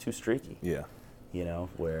just too streaky. Yeah. You know,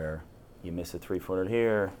 where you miss a 3-footer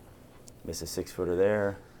here, miss a 6-footer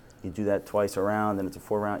there, you do that twice around, and it's a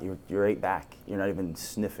 4-round, you're 8 back. You're not even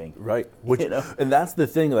sniffing. Right. Which, you know? And that's the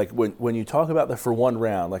thing, like when you talk about that for one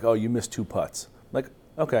round, like, oh, you missed 2 putts. Like,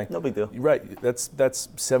 okay. No big deal. Right. That's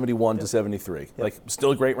 71 to 73. Yep. Like,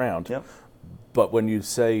 still a great round. Yep. But when you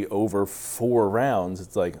say over 4 rounds,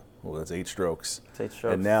 it's like, well, that's 8 strokes. It's 8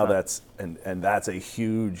 strokes. And now that's a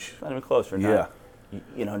huge. Not even close. Yeah.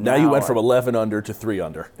 You know, now you went from 11 under to 3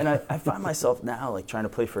 under. And I find myself now like trying to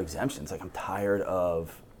play for exemptions. Like I'm tired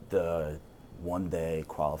of the one-day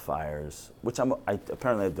qualifiers, which I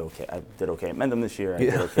did okay at Mendham this year. I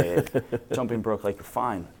did okay at Jumping Brook. Like,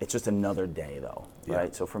 fine. It's just another day, though,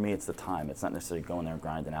 right? So for me, it's the time. It's not necessarily going there and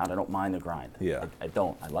grinding out. I don't mind the grind. Yeah. I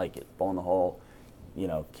don't. I like it. Ball in the hole. You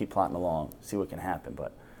know, keep plotting along, see what can happen.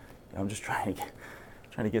 But you know, I'm just trying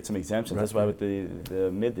to get some exemptions. Right. That's why with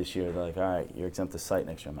the mid this year, they're like, all right, you're exempt to site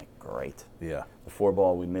next year. I'm like, great. Yeah. The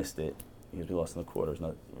 4-ball, we missed it because we lost in the quarters,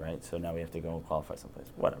 right? So now we have to go and qualify someplace.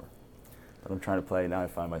 Whatever. But I'm trying to play, now I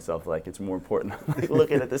find myself like it's more important. Like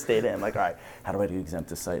looking at the state end, like, all right, how do I do exempt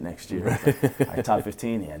to site next year? All right, top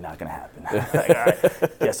 15, yeah, not gonna happen. Like, all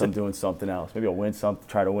right, guess I'm doing something else. Maybe I'll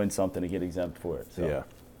try to win something to get exempt for it. So, yeah,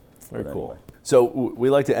 very cool. Anyway. So we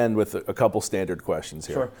like to end with a couple standard questions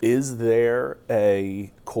here. Sure. Is there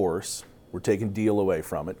a course, we're taking Deal away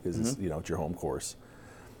from it because it's, it's your home course,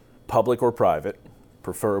 public or private,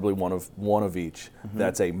 preferably one of each,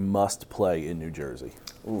 that's a must play in New Jersey?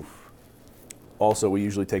 Oof. Also, we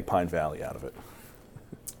usually take Pine Valley out of it.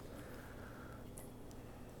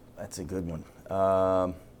 That's a good one.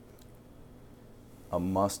 A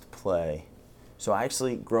must play. So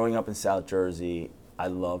actually, growing up in South Jersey, I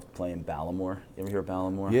loved playing Ballamore. You ever hear of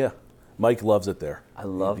Ballamore? Yeah. Mike loves it there. I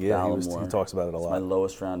love Ballamore. He talks about it a lot. It's my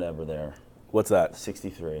lowest round ever there. What's that?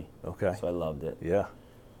 63. Okay. So I loved it. Yeah.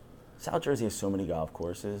 South Jersey has so many golf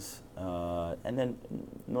courses, and then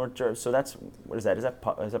North Jersey. So that's what is that? Is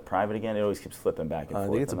that private again? It always keeps flipping back and forth.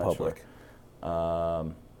 I think it's I'm a not public.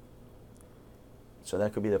 Sure. So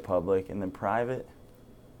that could be the public, and then private.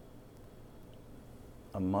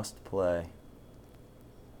 A must play.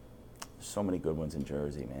 So many good ones in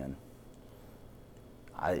Jersey, man.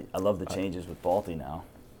 I love the changes with Balti now.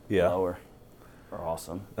 Yeah. Lower. Are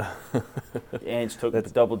awesome.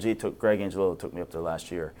 Double G took Greg Angelo took me up there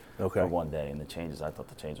last year for one day, and I thought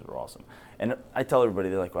the changes were awesome. And I tell everybody,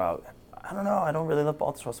 they're like, wow, I don't know, I don't really love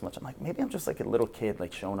Baltimore so much. I'm like, maybe I'm just like a little kid,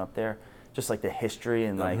 like showing up there, just like the history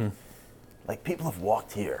and like people have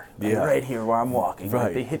walked here, like right here where I'm walking. Right.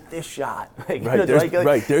 Like they hit this shot. Like, right. There's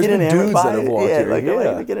been dudes that have walked here. Like,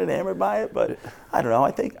 I get enamored by it, but I don't know.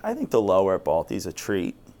 I think the lower at Balti's a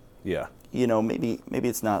treat. Yeah. You know, maybe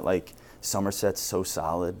it's not like Somerset's so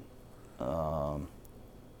solid. I'm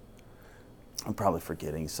probably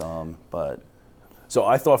forgetting some, but. So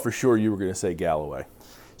I thought for sure you were going to say Galloway.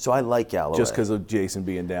 So I like Galloway. Just because of Jason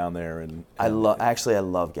being down there. I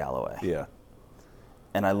love Galloway. Yeah.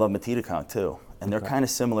 And I love Matitaconk too. And they're kind of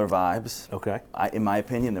similar vibes. Okay. In my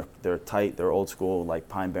opinion, they're tight, they're old school, like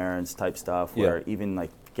Pine Barrens type stuff, where even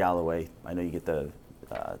like Galloway, I know you get the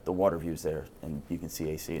water views there and you can see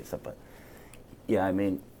AC and stuff, but yeah, I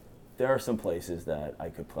mean, there are some places that I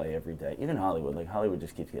could play every day. Even Hollywood, like Hollywood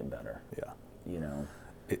just keeps getting better. Yeah. You know.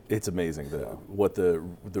 It's amazing what the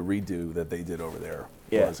redo that they did over there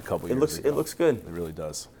was a couple years ago. It looks good. It really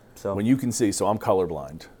does. So when you can see, so I'm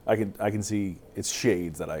colorblind. I can see it's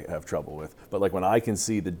shades that I have trouble with. But like when I can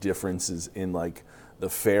see the differences in like the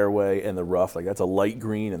fairway and the rough, like that's a light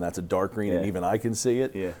green and that's a dark green, and even I can see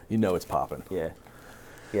it. Yeah. You know it's popping. Yeah.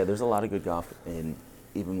 Yeah. There's a lot of good golf in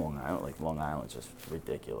even Long Island. Like Long Island's just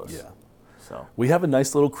ridiculous. Yeah. So we have a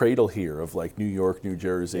nice little cradle here of like New York, New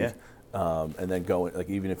Jersey. Yeah. And then going, like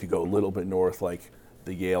even if you go a little bit north, like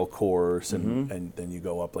the Yale course, and then you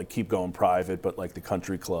go up, like keep going private, but like the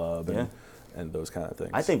country club and those kind of things.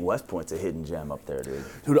 I think West Point's a hidden gem up there, dude.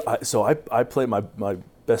 Dude, I played, my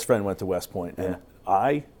best friend went to West Point, and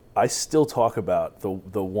I still talk about the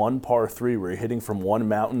one par 3 where you're hitting from one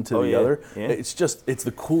mountain to the other. Yeah. It's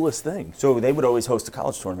the coolest thing. So they would always host a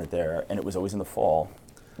college tournament there, and it was always in the fall.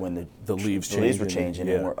 when the leaves were changing,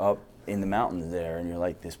 and we're up in the mountains there, and you're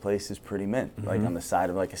like, this place is pretty mint. Mm-hmm. Like on the side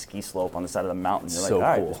of like a ski slope on the side of the mountain. You're like, all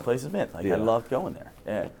right, this place is mint. Like I love going there.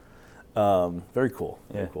 Yeah. Very cool.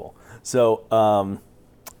 Very cool. So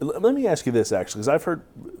let me ask you this actually, because I've heard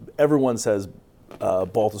everyone says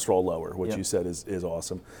Baltusrol lower, which you said is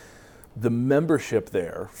awesome. The membership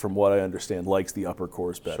there, from what I understand, likes the upper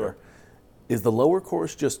course better. Sure. Is the lower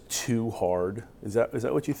course just too hard? Is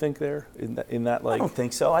that what you think there? In that like? I don't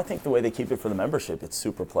think so. I think the way they keep it for the membership, it's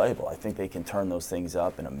super playable. I think they can turn those things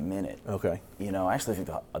up in a minute. Okay. You know, I actually think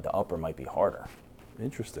the upper might be harder.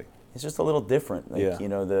 Interesting. It's just a little different. Like, you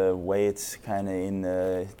know, the way it's kind of in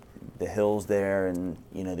the hills there, and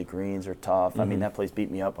you know the greens are tough. I mean, that place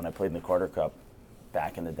beat me up when I played in the Carter Cup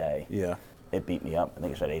back in the day. Yeah. It beat me up. I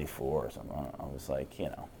think it shot 84 or something. I was like, you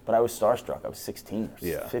know, but I was starstruck. I was 16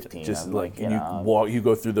 or 15. Just I'm like you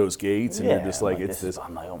go through those gates, and you're just like, it's this.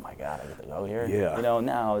 I'm like, oh my God, I get to go here. Yeah. You know,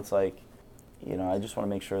 now it's like, you know, I just want to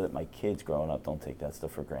make sure that my kids growing up don't take that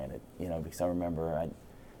stuff for granted. You know, because I remember,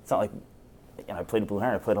 it's not like, you know, I played at Blue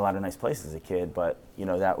Heron. I played a lot of nice places as a kid, but you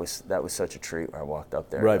know, that was such a treat where I walked up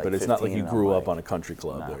there. Right, like but it's not like you grew up on a country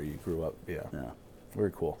club there. You grew up, No.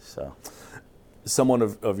 Very cool. So. Someone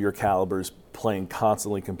of your calibers playing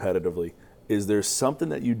constantly competitively, is there something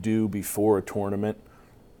that you do before a tournament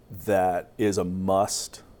that is a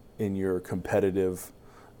must in your competitive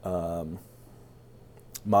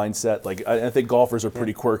mindset? Like I think golfers are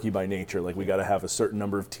pretty quirky by nature. Like we got to have a certain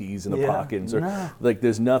number of tees in the pockets. Like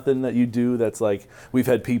there's nothing that you do that's like, we've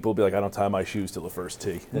had people be like, I don't tie my shoes till the first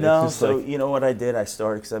tee. And no, so like, you know what I did? I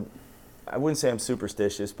started because I wouldn't say I'm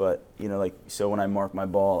superstitious, but you know, like, so when I mark my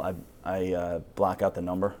ball, I block out the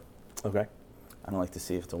number. Okay. I don't like to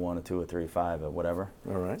see if it's a 1, a 2, a 3, 5, or whatever.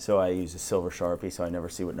 All right. So I use a silver Sharpie, so I never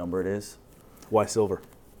see what number it is. Why silver?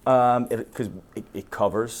 Because it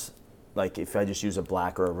covers. Like if I just use a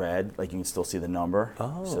black or a red, like you can still see the number.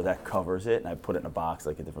 Oh. So that covers it, and I put it in a box,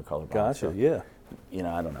 like a different color box. Gotcha. So, yeah. You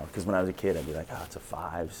know, I don't know. Because when I was a kid, I'd be like, oh, it's a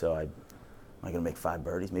 5. So am I going to make 5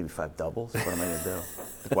 birdies, maybe 5 doubles? What am I going to do?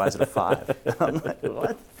 Like, why is it a 5? I'm like,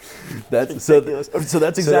 what? That's so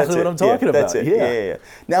that's exactly what I'm talking about. That's it. Yeah.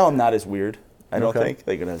 Now I'm not as weird, I don't think.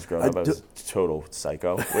 Like when I was growing up, I was a total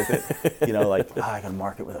psycho with it. You know, like, I got to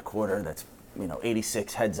mark it with a quarter that's, you know,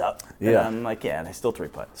 86 heads up. And I'm like, and I still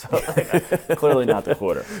 3-putt. So like, clearly not the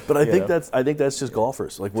quarter. But I think that's just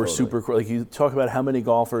golfers. Like we're super, like you talk about how many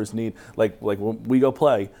golfers need, like when we go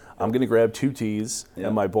play, I'm going to grab 2 tees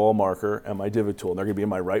and my ball marker and my divot tool, and they're going to be in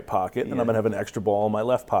my right pocket, and I'm going to have an extra ball in my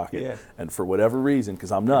left pocket. Yeah. And for whatever reason,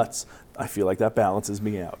 because I'm nuts, I feel like that balances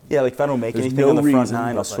me out. Yeah, like if I don't make anything on the front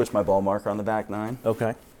 9, I'll switch my ball marker on the back 9.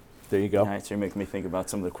 Okay. There you go. All right, so you're making me think about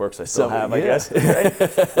some of the quirks I still have, I guess.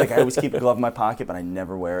 Right? Like I always keep a glove in my pocket, but I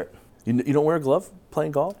never wear it. You don't wear a glove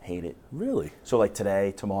playing golf? Hate it. Really? So like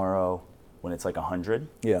today, tomorrow, when it's like 100,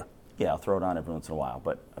 yeah, I'll throw it on every once in a while.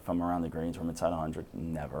 But if I'm around the greens or I'm inside 100,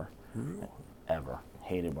 never, ever.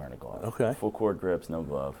 Hated wearing a glove. Okay. Full cord grips, no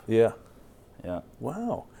glove. Yeah. Yeah.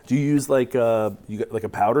 Wow. Do you use like you got like a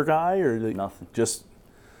powder guy or nothing? Just.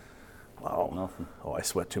 Wow. Nothing. Oh, I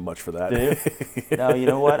sweat too much for that. Do you? No, you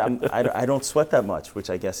know what? I don't sweat that much, which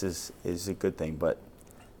I guess is a good thing. But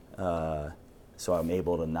so I'm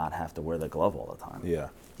able to not have to wear the glove all the time. Yeah.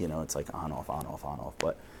 You know, it's like on, off, on, off, on, off.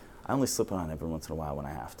 But I only slip it on every once in a while when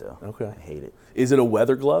I have to. Okay. I hate it. Is it a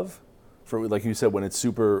weather glove? For like you said, when it's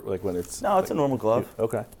super, like when it's. No, it's a normal glove.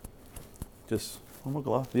 Okay. Just. Normal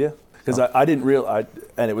glove. Yeah. Because I didn't realize,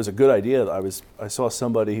 and it was a good idea. I saw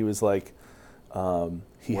somebody. He was like.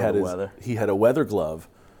 He had a weather glove,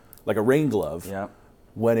 like a rain glove. Yeah.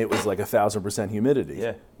 When it was like 1,000% humidity.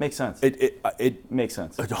 Yeah, makes sense. It makes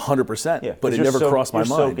sense. 100%. Yeah, but it never crossed my mind.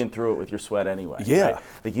 You're soaking through it with your sweat anyway. Yeah. Right?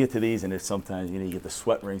 Like you get to these, and it's sometimes you get the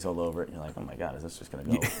sweat rings all over it, and you're like, oh my God, is this just gonna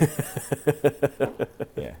go?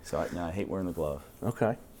 Yeah. So I hate wearing the glove.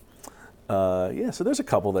 Okay. Yeah. So there's a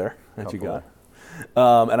couple there that you got,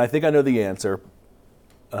 there. and I think I know the answer.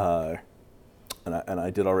 And I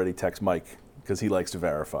did already text Mike because he likes to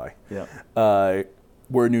verify. Yeah.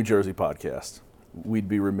 We're a New Jersey podcast. We'd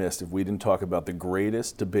be remiss if we didn't talk about the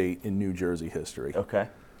greatest debate in New Jersey history. Okay.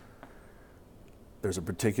 There's a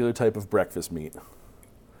particular type of breakfast meat.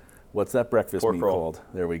 What's that breakfast meat called?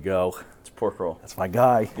 There we go. It's pork roll. That's my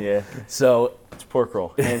guy. Yeah. So it's pork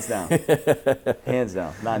roll, hands down. Hands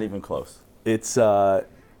down. Not even close. What are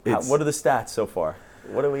the stats so far?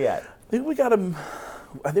 What are we at? I think we got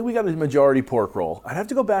a majority pork roll. I'd have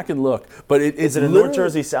to go back and look, but is it a North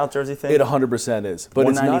Jersey, South Jersey thing? It 100% is, but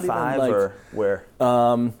it's not even like, or where?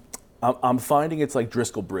 I'm finding it's like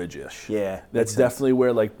Driscoll Bridge-ish. Yeah, That's definitely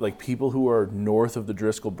where like people who are north of the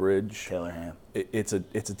Driscoll Bridge, Taylor ham. It's a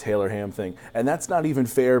Taylor ham thing, and that's not even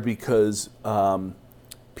fair because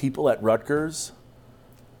people at Rutgers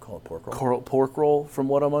Call it pork roll. call it pork roll, from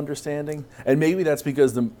what I'm understanding, and maybe that's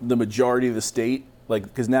because the majority of the state, like,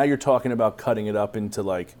 because now you're talking about cutting it up into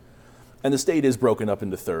like, and the state is broken up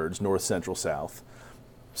into thirds: north, central, south.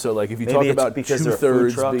 So like if you Maybe talk it's about because there are food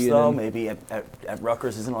two-thirds trucks, being though. in, Maybe at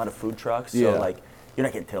Rutgers isn't a lot of food trucks, so Yeah. like you're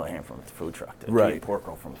not getting Taylor ham from a food truck. You're Right. getting pork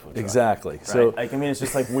roll from a food truck. exactly. Right? So Like, I mean, it's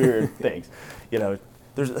just like weird things. You know,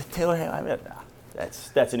 there's like, Taylor ham. I mean,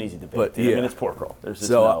 that's an easy debate. But, I mean, yeah. it's pork roll. There's just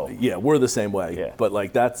So no. yeah, we're the same way. Yeah. But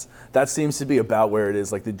like that seems to be about where it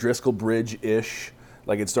is, like the Driscoll Bridge-ish.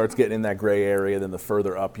 Like it starts getting in that gray area. Then the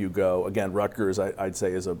further up you go, again, Rutgers I'd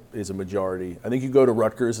say is a majority. I think you go to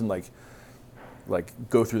Rutgers and like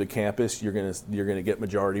go through the campus, you're gonna get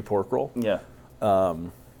majority pork roll. Yeah.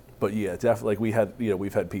 But yeah, definitely. Like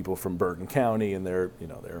we've had people from Bergen County, and they're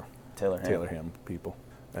Taylor ham. people,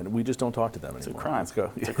 and we just don't talk to them anymore. It's a crime. Let's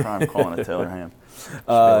go. It's a crime calling it Taylor ham. Should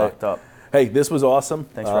be locked up. Hey, this was awesome.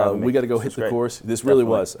 Thanks for having me. We got to go This hit was the great. course. This really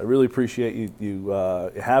Definitely. was. I really appreciate you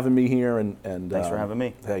having me here, and Thanks for having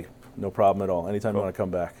me. Hey, no problem at all. Anytime you want to come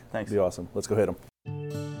back, Thanks. It'd be awesome. Let's go hit them.